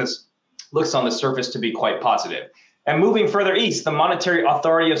asset business looks on the surface to be quite positive. And moving further east, the Monetary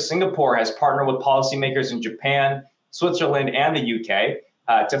Authority of Singapore has partnered with policymakers in Japan, Switzerland, and the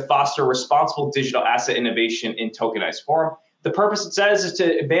UK to foster responsible digital asset innovation in tokenized form. The purpose, it says, is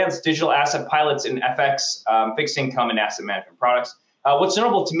to advance digital asset pilots in FX, fixed income, and asset management products. What's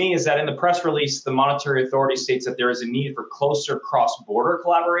notable to me is that in the press release, the Monetary Authority states that there is a need for closer cross-border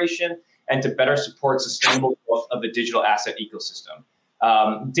collaboration and to better support sustainable growth of the digital asset ecosystem.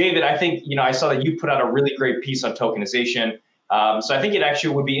 David, I think, I saw that you put out a really great piece on tokenization. So I think it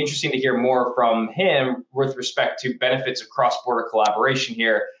actually would be interesting to hear more from him with respect to benefits of cross-border collaboration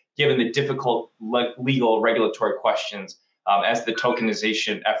here, given the difficult legal regulatory questions as the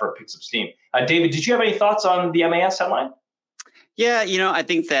tokenization effort picks up steam. David, did you have any thoughts on the MAS headline? Yeah, I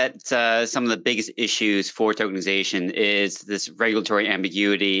think that some of the biggest issues for tokenization is this regulatory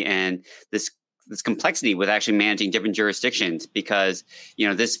ambiguity and this complexity with actually managing different jurisdictions, because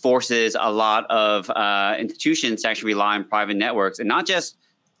this forces a lot of institutions to actually rely on private networks, and not just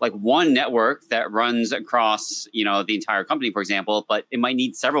like one network that runs across the entire company, for example, but it might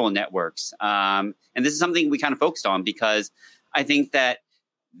need several networks. And this is something we kind of focused on because I think that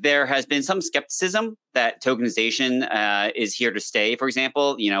there has been some skepticism that tokenization is here to stay. For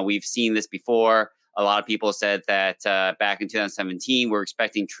example, we've seen this before. A lot of people said that back in 2017, we're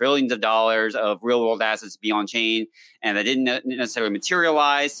expecting trillions of dollars of real world assets to be on chain, and that didn't necessarily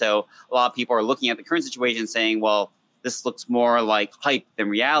materialize. So a lot of people are looking at the current situation saying, well, this looks more like hype than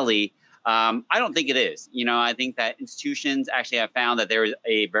reality. I don't think it is. I think that institutions actually have found that there is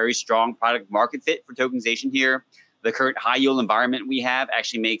a very strong product market fit for tokenization here. The current high yield environment we have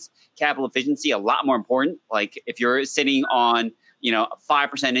actually makes capital efficiency a lot more important. Like if you're sitting on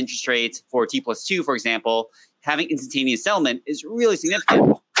 5% interest rates for T+2, for example, having instantaneous settlement is really significant, a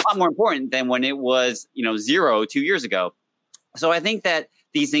lot more important than when it was 0 2 years ago. So I think that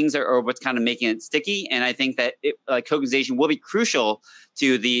these things are what's kind of making it sticky, and I think that tokenization will be crucial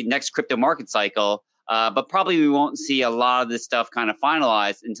to the next crypto market cycle. But probably we won't see a lot of this stuff kind of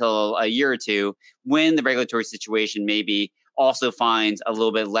finalized until a year or two, when the regulatory situation maybe also finds a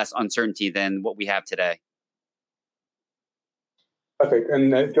little bit less uncertainty than what we have today. Perfect.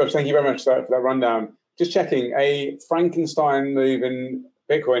 And Josh, thank you very much for that rundown. Just checking, a Frankenstein move in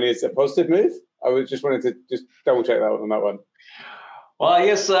Bitcoin is a positive move? I just wanted to just double check that on that one. Well, I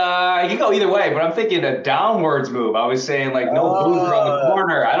guess you can go either way, but I'm thinking a downwards move. I was saying no move around the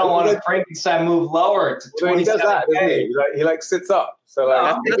corner. I don't want a Frankenstein move lower to 27K. He does that, doesn't he? He sits up. So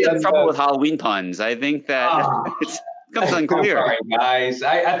that's the trouble with Halloween puns. I think that it comes unclear. Sorry, guys.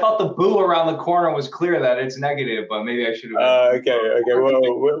 I thought the boo around the corner was clear that it's negative, but maybe I should have. Okay. Well,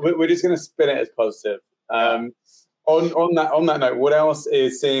 we're just going to spin it as positive. On that note, what else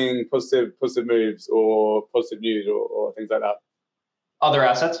is seeing positive moves or positive news or things like that? Other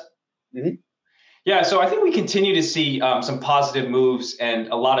assets? Mm-hmm. Yeah, so I think we continue to see some positive moves and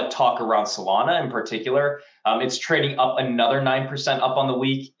a lot of talk around Solana in particular. It's trading up another 9% up on the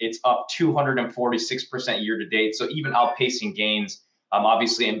week. It's up 246% year to date, so even outpacing gains,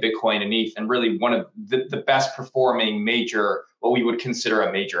 obviously in Bitcoin and ETH, and really one of the best performing major, what we would consider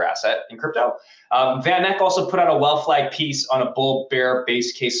a major asset in crypto. Van Eck also put out a well-flagged piece on a bull-bear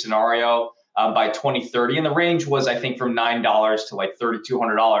base case scenario by 2030. And the range was, I think, from $9 to like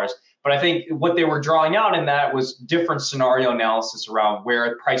 $3,200. But I think what they were drawing out in that was different scenario analysis around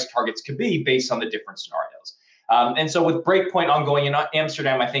where price targets could be based on the different scenarios. And so with Breakpoint ongoing in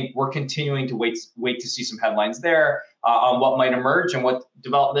Amsterdam, I think we're continuing to wait to see some headlines there on what might emerge and what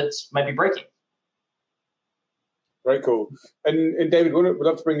developments might be breaking. Very cool. And David, we'd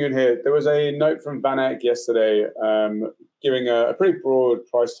love to bring you in here. There was a note from Van Eck yesterday giving a pretty broad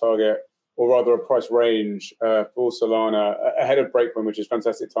price target, or rather a price range for Solana ahead of Breakpoint, which is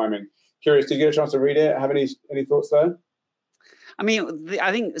fantastic timing. Curious, did you get a chance to read it? Have any thoughts there? I mean,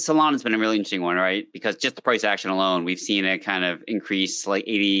 I think Solana's been a really interesting one, right? Because just the price action alone, we've seen it kind of increase like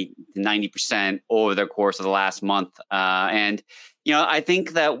 80 to 90% over the course of the last month. And I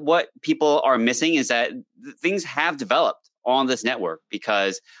think that what people are missing is that things have developed on this network,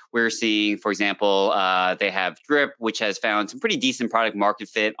 because we're seeing, for example, they have Drip, which has found some pretty decent product market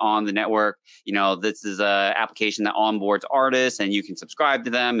fit on the network. This is an application that onboards artists and you can subscribe to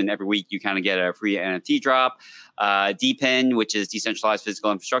them, and every week you kind of get a free NFT drop. DPIN, which is decentralized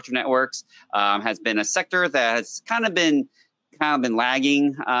physical infrastructure networks, has been a sector that has kind of been kind of been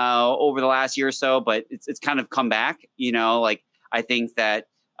lagging over the last year or so, but it's kind of come back. Like I think that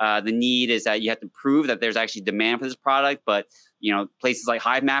the need is that you have to prove that there's actually demand for this product, but places like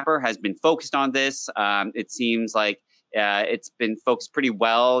HiveMapper has been focused on this. It seems like it's been focused pretty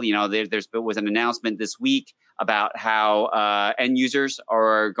well. There was an announcement this week about how end users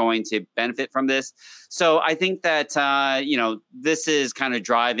are going to benefit from this. So I think that, this is kind of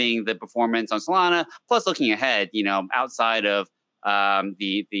driving the performance on Solana, plus looking ahead, outside of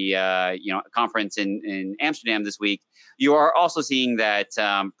the conference in Amsterdam this week. You are also seeing that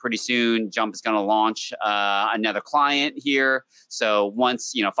pretty soon Jump is going to launch another client here. So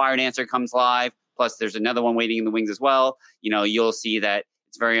once, Fire and Answer comes live, plus there's another one waiting in the wings as well, you'll see that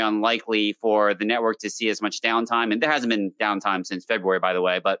it's very unlikely for the network to see as much downtime. And there hasn't been downtime since February, by the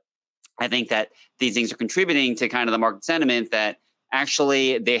way. But I think that these things are contributing to kind of the market sentiment that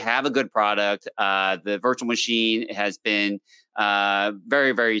actually they have a good product. The virtual machine has been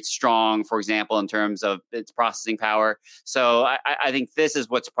very, very strong, for example, in terms of its processing power. So I think this is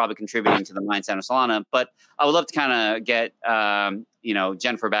what's probably contributing to the mindset of Solana. But I would love to kind of get,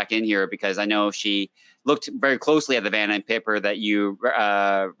 Jennifer back in here, because I know she looked very closely at the Van Eyck paper that you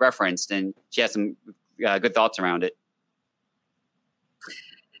referenced, and she has some good thoughts around it.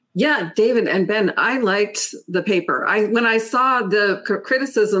 Yeah, David and Ben, I liked the paper. When I saw the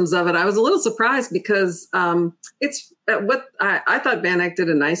criticisms of it, I was a little surprised because it's what I thought Van Eyck did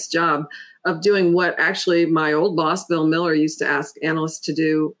a nice job of doing what actually my old boss, Bill Miller, used to ask analysts to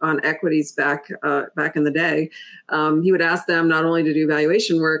do on equities back in the day. He would ask them not only to do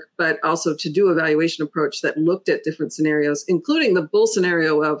valuation work, but also to do a valuation approach that looked at different scenarios, including the bull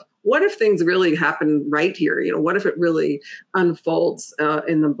scenario of what if things really happen right here? What if it really unfolds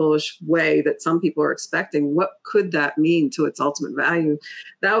in the bullish way that some people are expecting? What could that mean to its ultimate value?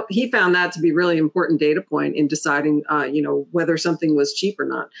 He found that to be really important data point in deciding, whether something was cheap or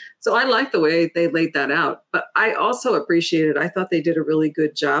not. So I like the way they laid that out. But I also I thought they did a really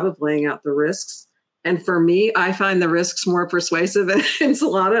good job of laying out the risks. And for me, I find the risks more persuasive in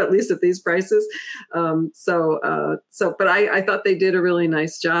Solana, at least at these prices. But I thought they did a really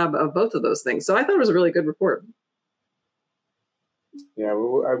nice job of both of those things. So I thought it was a really good report. Yeah,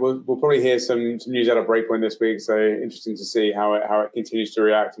 we'll probably hear some news out of Breakpoint this week. So interesting to see how it continues to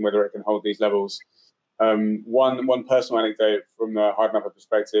react and whether it can hold these levels. One personal anecdote from the HiveMapper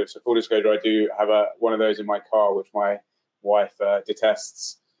perspective. So full disclosure, I do have one of those in my car, which my wife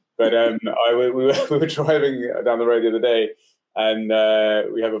detests. But we were driving down the road the other day, and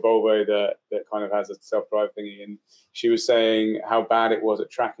we have a Volvo that kind of has a self-drive thingy, and she was saying how bad it was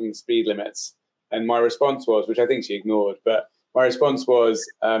at tracking speed limits. And my response was, which I think she ignored, but my response was,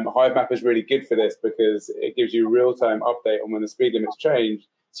 HiveMapper is really good for this because it gives you real-time update on when the speed limits change,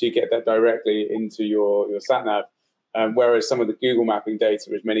 so you get that directly into your sat-nav, whereas some of the Google mapping data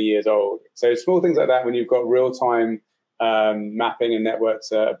is many years old. So small things like that, when you've got real-time mapping and networks,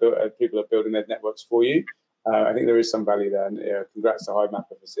 people are building their networks for you. I think there is some value there, and congrats to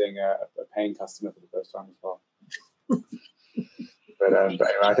HiveMapper for seeing a paying customer for the first time as well. But anyway,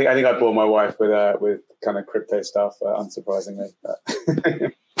 I think I bore my wife with kind of crypto stuff, unsurprisingly.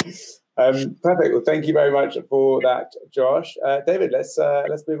 Perfect. Well, thank you very much for that, Josh. David, let's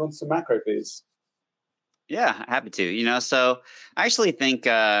move on to some macro, please. Yeah, happy to. So I actually think,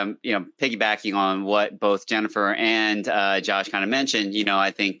 piggybacking on what both Jennifer and Josh kind of mentioned,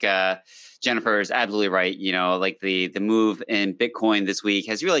 I think Jennifer is absolutely right. Like the move in Bitcoin this week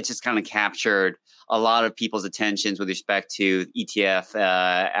has really just kind of captured a lot of people's attentions with respect to ETF,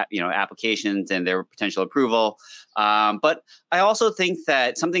 applications and their potential approval. But I also think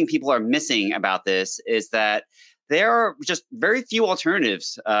that something people are missing about this is that there are just very few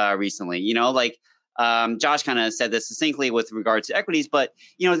alternatives recently. Josh kind of said this succinctly with regards to equities, but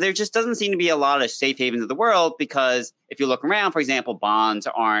there just doesn't seem to be a lot of safe havens in the world, because if you look around, for example, bonds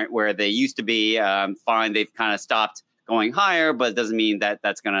aren't where they used to be. Fine, they've kind of stopped going higher, but it doesn't mean that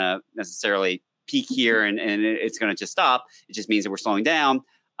that's going to necessarily peak here and it's going to just stop. It just means that we're slowing down.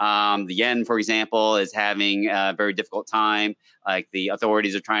 The yen, for example, is having a very difficult time. Like the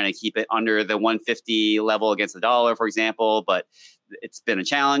authorities are trying to keep it under the 150 level against the dollar, for example, but it's been a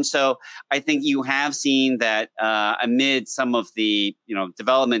challenge. So I think you have seen that amid some of the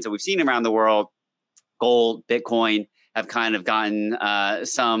developments that we've seen around the world, gold, Bitcoin have kind of gotten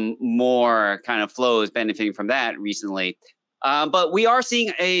some more kind of flows benefiting from that recently. But we are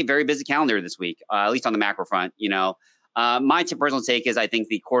seeing a very busy calendar this week, at least on the macro front. My personal take is I think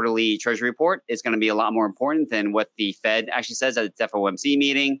the quarterly Treasury report is going to be a lot more important than what the Fed actually says at its FOMC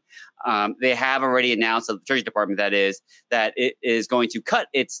meeting. They have already announced, the Treasury Department that it is going to cut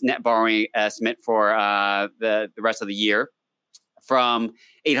its net borrowing estimate for the rest of the year. from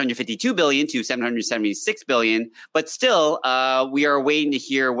 852 billion to 776 billion, but still, we are waiting to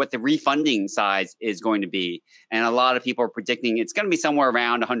hear what the refunding size is going to be. And a lot of people are predicting it's going to be somewhere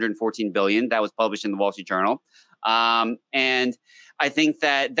around 114 billion. That was published in the Wall Street Journal. And I think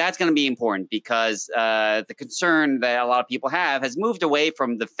that that's going to be important because the concern that a lot of people have has moved away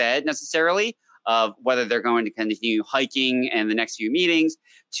from the Fed necessarily of whether they're going to continue hiking in the next few meetings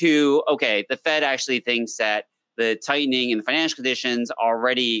to, okay, the Fed actually thinks that the tightening in the financial conditions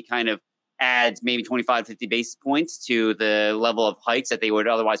already kind of adds maybe 25, 50 basis points to the level of hikes that they would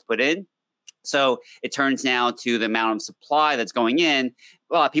otherwise put in. So it turns now to the amount of supply that's going in.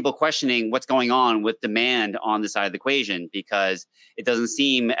 A lot of people questioning what's going on with demand on the side of the equation because it doesn't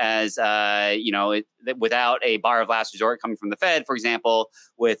seem as, without a buyer of last resort coming from the Fed, for example,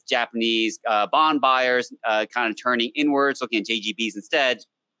 with Japanese bond buyers kind of turning inwards, looking at JGBs instead.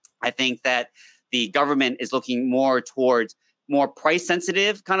 I think that the government is looking more towards more price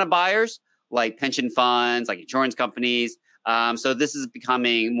sensitive kind of buyers like pension funds, like insurance companies. So this is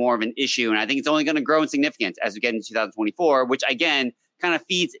becoming more of an issue. And I think it's only going to grow in significance as we get into 2024, which again, kind of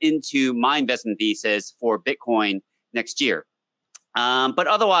feeds into my investment thesis for Bitcoin next year. But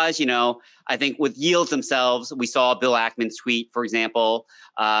otherwise, I think with yields themselves, we saw Bill Ackman's tweet, for example.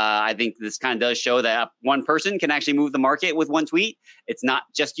 I think this kind of does show that one person can actually move the market with one tweet. It's not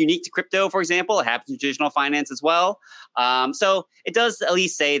just unique to crypto, for example. It happens in traditional finance as well. So it does at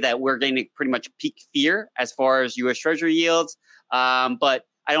least say that we're getting pretty much peak fear as far as U.S. Treasury yields. But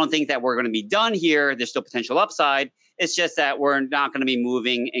I don't think that we're going to be done here. There's still potential upside. It's just that we're not going to be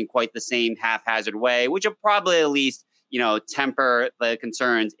moving in quite the same haphazard way, which will probably at least temper the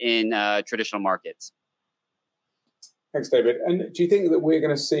concerns in traditional markets. Thanks, David. And do you think that we're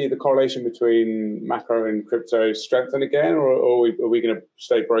going to see the correlation between macro and crypto strengthen again, or are we going to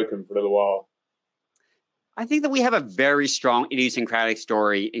stay broken for a little while? I think that we have a very strong idiosyncratic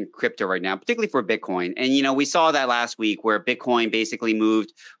story in crypto right now, particularly for Bitcoin. And, we saw that last week where Bitcoin basically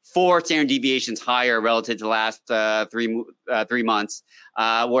moved 4 standard deviations higher relative to the last 3 months,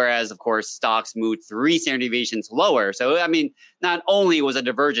 whereas, of course, stocks moved 3 standard deviations lower. So, not only was a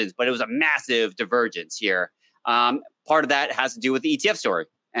divergence, but it was a massive divergence here. Part of that has to do with the ETF story.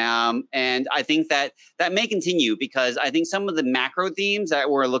 And I think that may continue because I think some of the macro themes that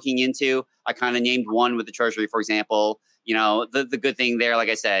we're looking into, I kind of named one with the Treasury, for example. The good thing there, like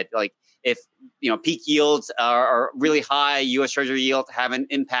I said, like if peak yields are really high, U.S. Treasury yields haven't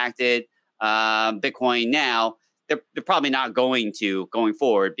impacted Bitcoin now. They're probably not going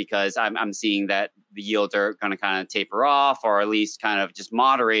forward because I'm seeing that the yields are going to kind of taper off or at least kind of just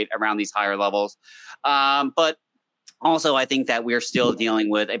moderate around these higher levels. But also, I think that we're still dealing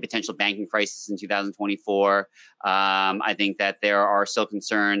with a potential banking crisis in 2024. I think that there are still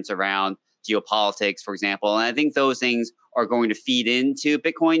concerns around geopolitics, for example. And I think those things are going to feed into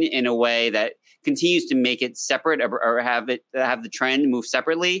Bitcoin in a way that continues to make it separate or have the trend move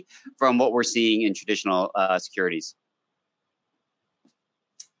separately from what we're seeing in traditional securities.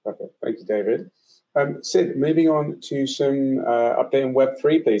 Perfect. Thank you, David. Sid, moving on to some update on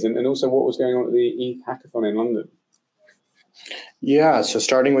Web3, please, and also what was going on at the ETH Hackathon in London. Yeah, so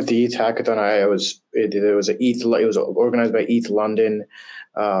starting with the ETH Hackathon, it was organized by ETH London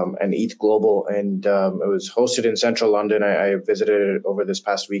and ETH Global, and it was hosted in central London. I visited it over this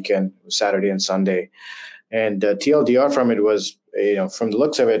past weekend, Saturday and Sunday, and TLDR from it was, from the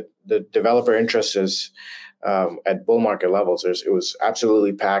looks of it, the developer interest is at bull market levels. It was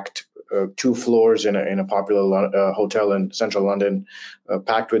absolutely packed. 2 floors in a popular hotel in central London,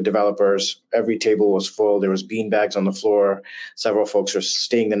 packed with developers. Every table was full. There was beanbags on the floor. Several folks were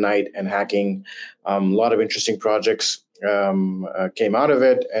staying the night and hacking. A lot of interesting projects came out of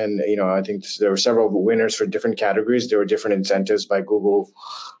it. And, I think there were several winners for different categories. There were different incentives by Google,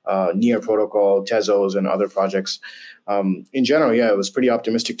 Near Protocol, Tezos, and other projects. In general, it was pretty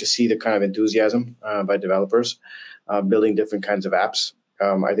optimistic to see the kind of enthusiasm by developers building different kinds of apps.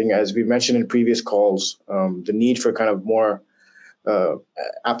 I think, as we mentioned in previous calls, the need for kind of more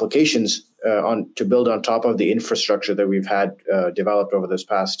applications to build on top of the infrastructure that we've had developed over this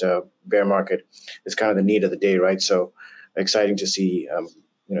past bear market is kind of the need of the day, right? So exciting to see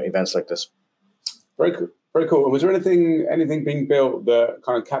events like this. Very cool. Very cool. And was there anything being built that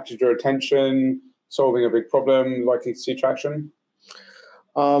kind of captured your attention, solving a big problem, likely to see traction?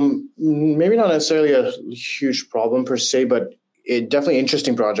 Maybe not necessarily a huge problem per se, but definitely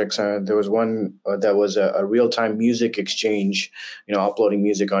interesting projects. There was one that was a real-time music exchange, uploading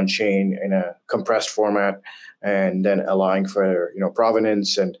music on chain in a compressed format, and then allowing for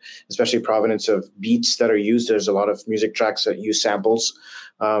provenance, and especially provenance of beats that are used. There's a lot of music tracks that use samples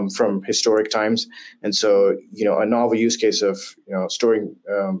from historic times. And so, a novel use case of, storing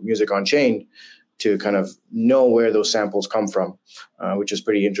music on chain to kind of know where those samples come from, which is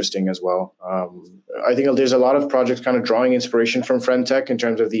pretty interesting as well. I think there's a lot of projects kind of drawing inspiration from Friend Tech in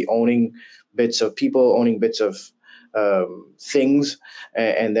terms of the owning bits of people, owning bits of things,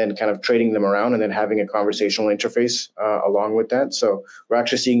 and then kind of trading them around and then having a conversational interface along with that. So we're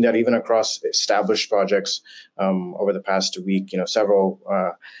actually seeing that even across established projects over the past week. Several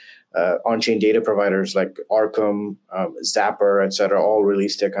on-chain data providers like Arkham, Zapper, et cetera, all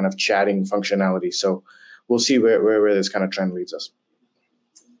released their kind of chatting functionality. So we'll see where this kind of trend leads us.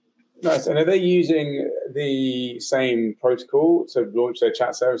 Nice. And are they using the same protocol to launch their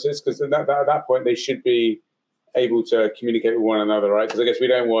chat services? Because at that point, they should be able to communicate with one another, right? Because I guess we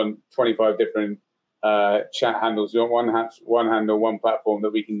don't want 25 different chat handles. We want one handle, one platform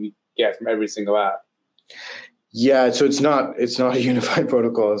that we can get from every single app. Yeah, so it's not a unified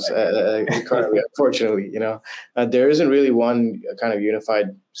protocol, unfortunately. There isn't really one kind of unified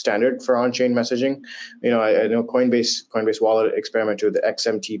standard for on-chain messaging. I know Coinbase Wallet experimented with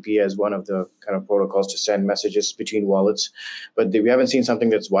XMTP as one of the kind of protocols to send messages between wallets, but we haven't seen something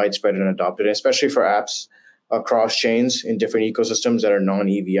that's widespread and adopted, especially for apps across chains in different ecosystems that are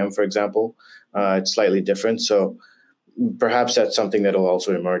non-EVM, for example. It's slightly different, so perhaps that's something that will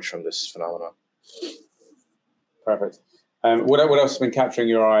also emerge from this phenomenon. Perfect. What else has been capturing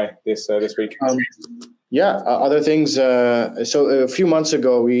your eye this week? Other things. So a few months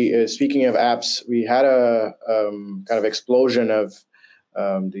ago, we speaking of apps, we had a kind of explosion of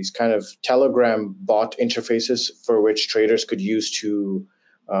these kind of Telegram bot interfaces for which traders could use to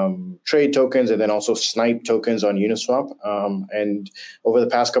trade tokens and then also snipe tokens on Uniswap. And over the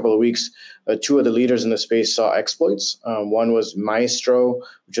past couple of weeks, two of the leaders in the space saw exploits. One was Maestro,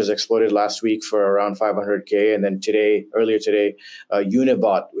 which was exploited last week for around 500K. And then earlier today,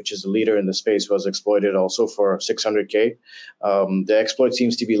 Unibot, which is the leader in the space, was exploited also for 600K. The exploit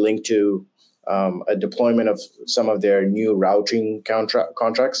seems to be linked to a deployment of some of their new routing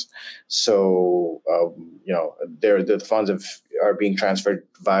contracts. So, the funds are being transferred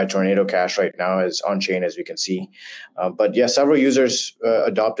via Tornado Cash right now as on-chain, as we can see. But yeah, several users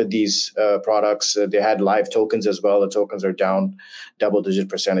adopted these products. They had live tokens as well. The tokens are down double-digit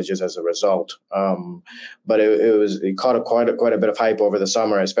percentages as a result. But it caught quite a bit of hype over the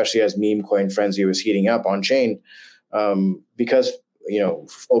summer, especially as meme coin frenzy was heating up on-chain, because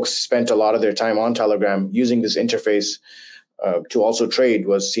folks spent a lot of their time on Telegram using this interface to also trade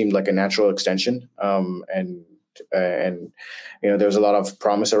seemed like a natural extension. And there's a lot of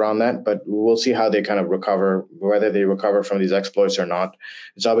promise around that, but we'll see how they kind of recover, whether they recover from these exploits or not.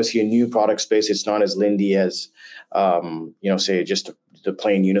 It's obviously a new product space. It's not as lindy as, say just the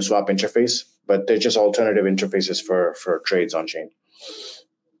plain Uniswap interface, but they're just alternative interfaces for trades on chain.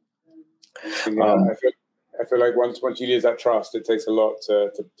 I feel like once you lose that trust, it takes a lot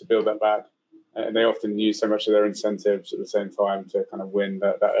to build that back. And they often use so much of their incentives at the same time to kind of win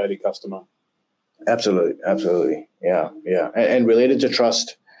that early customer. Absolutely. Yeah. And related to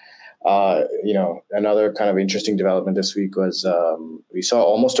trust, another kind of interesting development this week was we saw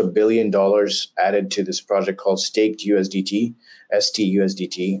almost $1 billion added to this project called Staked USDT,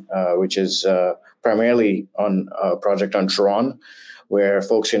 STUSDT, which is primarily on a project on Tron, where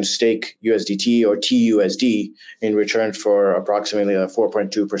folks can stake USDT or TUSD in return for approximately a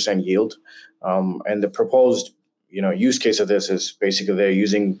 4.2% yield. And the proposed, use case of this is basically they're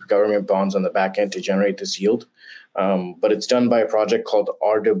using government bonds on the back end to generate this yield. But it's done by a project called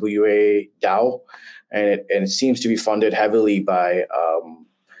RWA DAO, and it seems to be funded heavily by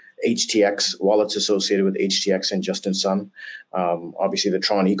HTX, wallets associated with HTX and Justin Sun. Obviously, the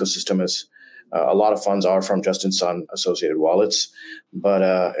Tron ecosystem is a lot of funds are from Justin Sun associated wallets, but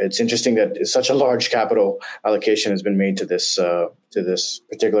it's interesting that such a large capital allocation has been made to this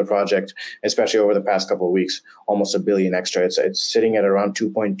particular project, especially over the past couple of weeks. Almost $1 billion extra. It's sitting at around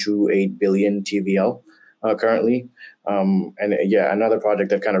 2.28 billion TVL currently, and another project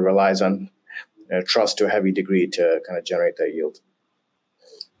that kind of relies on trust to a heavy degree to kind of generate that yield.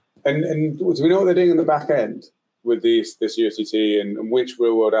 And do we know what they're doing in the back end with this USDT and which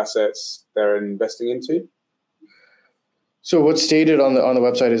real world assets they're investing into? So what's stated on the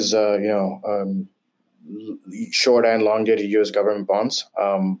website is short and long dated U.S. government bonds,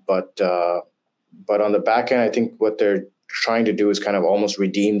 but on the back end, I think what they're trying to do is kind of almost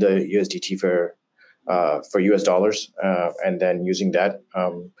redeem the USDT for for US dollars, and then using that.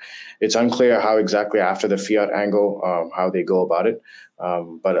 It's unclear how exactly after the fiat angle, how they go about it.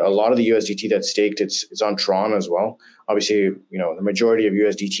 But a lot of the USDT that's staked, it's on Tron as well. Obviously, the majority of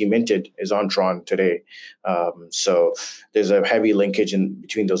USDT minted is on Tron today. So there's a heavy linkage in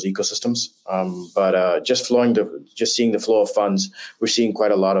between those ecosystems. But just seeing the flow of funds, we're seeing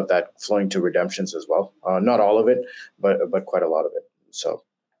quite a lot of that flowing to redemptions as well. Not all of it, but quite a lot of it. So.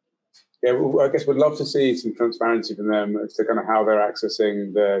 Yeah, well, I guess we'd love to see some transparency from them as to kind of how they're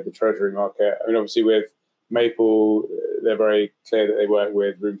accessing the treasury market. I mean, obviously with Maple, they're very clear that they work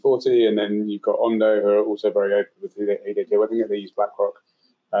with Room 40, and then you've got Ondo, who are also very open with who they do. I think they use BlackRock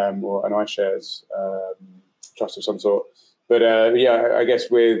or an iShares trust of some sort. But yeah, I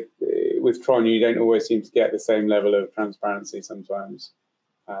guess with Tron, you don't always seem to get the same level of transparency sometimes.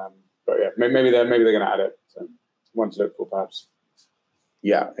 But yeah, maybe they're going to add it. So one to look for, perhaps.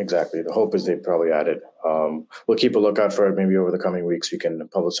 Yeah, exactly. The hope is they probably add it. We'll keep a lookout for it. Maybe over the coming weeks we can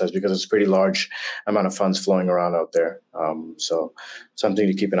publicize, because it's a pretty large amount of funds flowing around out there. So something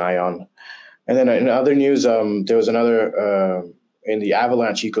to keep an eye on. And then in other news, there was another in the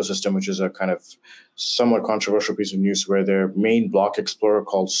Avalanche ecosystem, which is a kind of somewhat controversial piece of news, where their main block explorer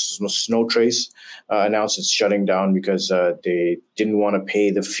called Snowtrace announced it's shutting down because they didn't want to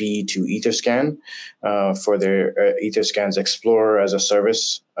pay the fee to Etherscan for their Etherscan's Explorer as a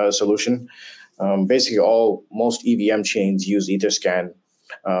service solution. Basically, most EVM chains use Etherscan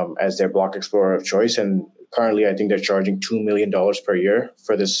as their block explorer of choice, and currently I think they're charging $2 million per year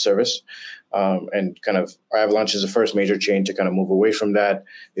for this service. And kind of Avalanche is the first major chain to kind of move away from that.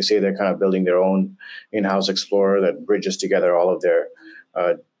 They say they're kind of building their own in-house explorer that bridges together all of their,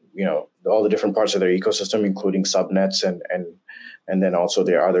 all the different parts of their ecosystem, including subnets and then also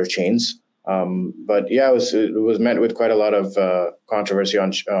their other chains. But yeah, it was met with quite a lot of controversy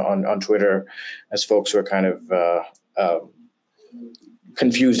on Twitter, as folks were kind of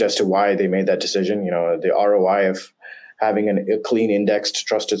confused as to why they made that decision. The ROI of having a clean indexed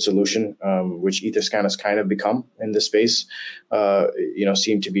trusted solution, which Etherscan has kind of become in this space,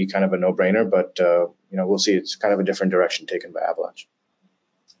 seemed to be kind of a no-brainer. But we'll see. It's kind of a different direction taken by Avalanche.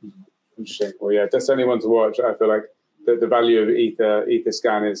 Interesting. Well, yeah, that's certainly one to watch. I feel like the value of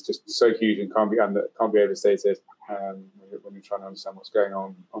Etherscan is just so huge and can't be overstated when you're trying to understand what's going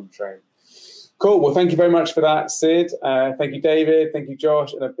on the chain. Cool. Well, thank you very much for that, Sid. Thank you, David. Thank you,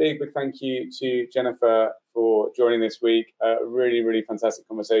 Josh. And a big thank you to Jennifer for joining this week. Really, really fantastic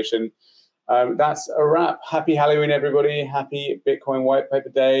conversation. That's a wrap. Happy Halloween, everybody. Happy Bitcoin White Paper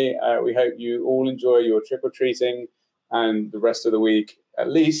Day. We hope you all enjoy your trick-or-treating, and the rest of the week, at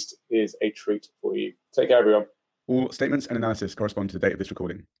least, is a treat for you. Take care, everyone. All statements and analysis correspond to the date of this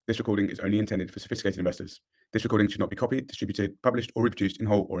recording. This recording is only intended for sophisticated investors. This recording should not be copied, distributed, published, or reproduced in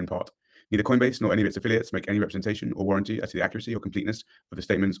whole or in part. Neither Coinbase nor any of its affiliates make any representation or warranty as to the accuracy or completeness of the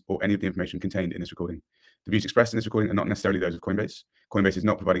statements or any of the information contained in this recording. The views expressed in this recording are not necessarily those of Coinbase. Coinbase is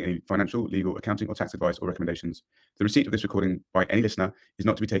not providing any financial, legal, accounting, or tax advice or recommendations. The receipt of this recording by any listener is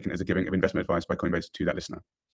not to be taken as a giving of investment advice by Coinbase to that listener.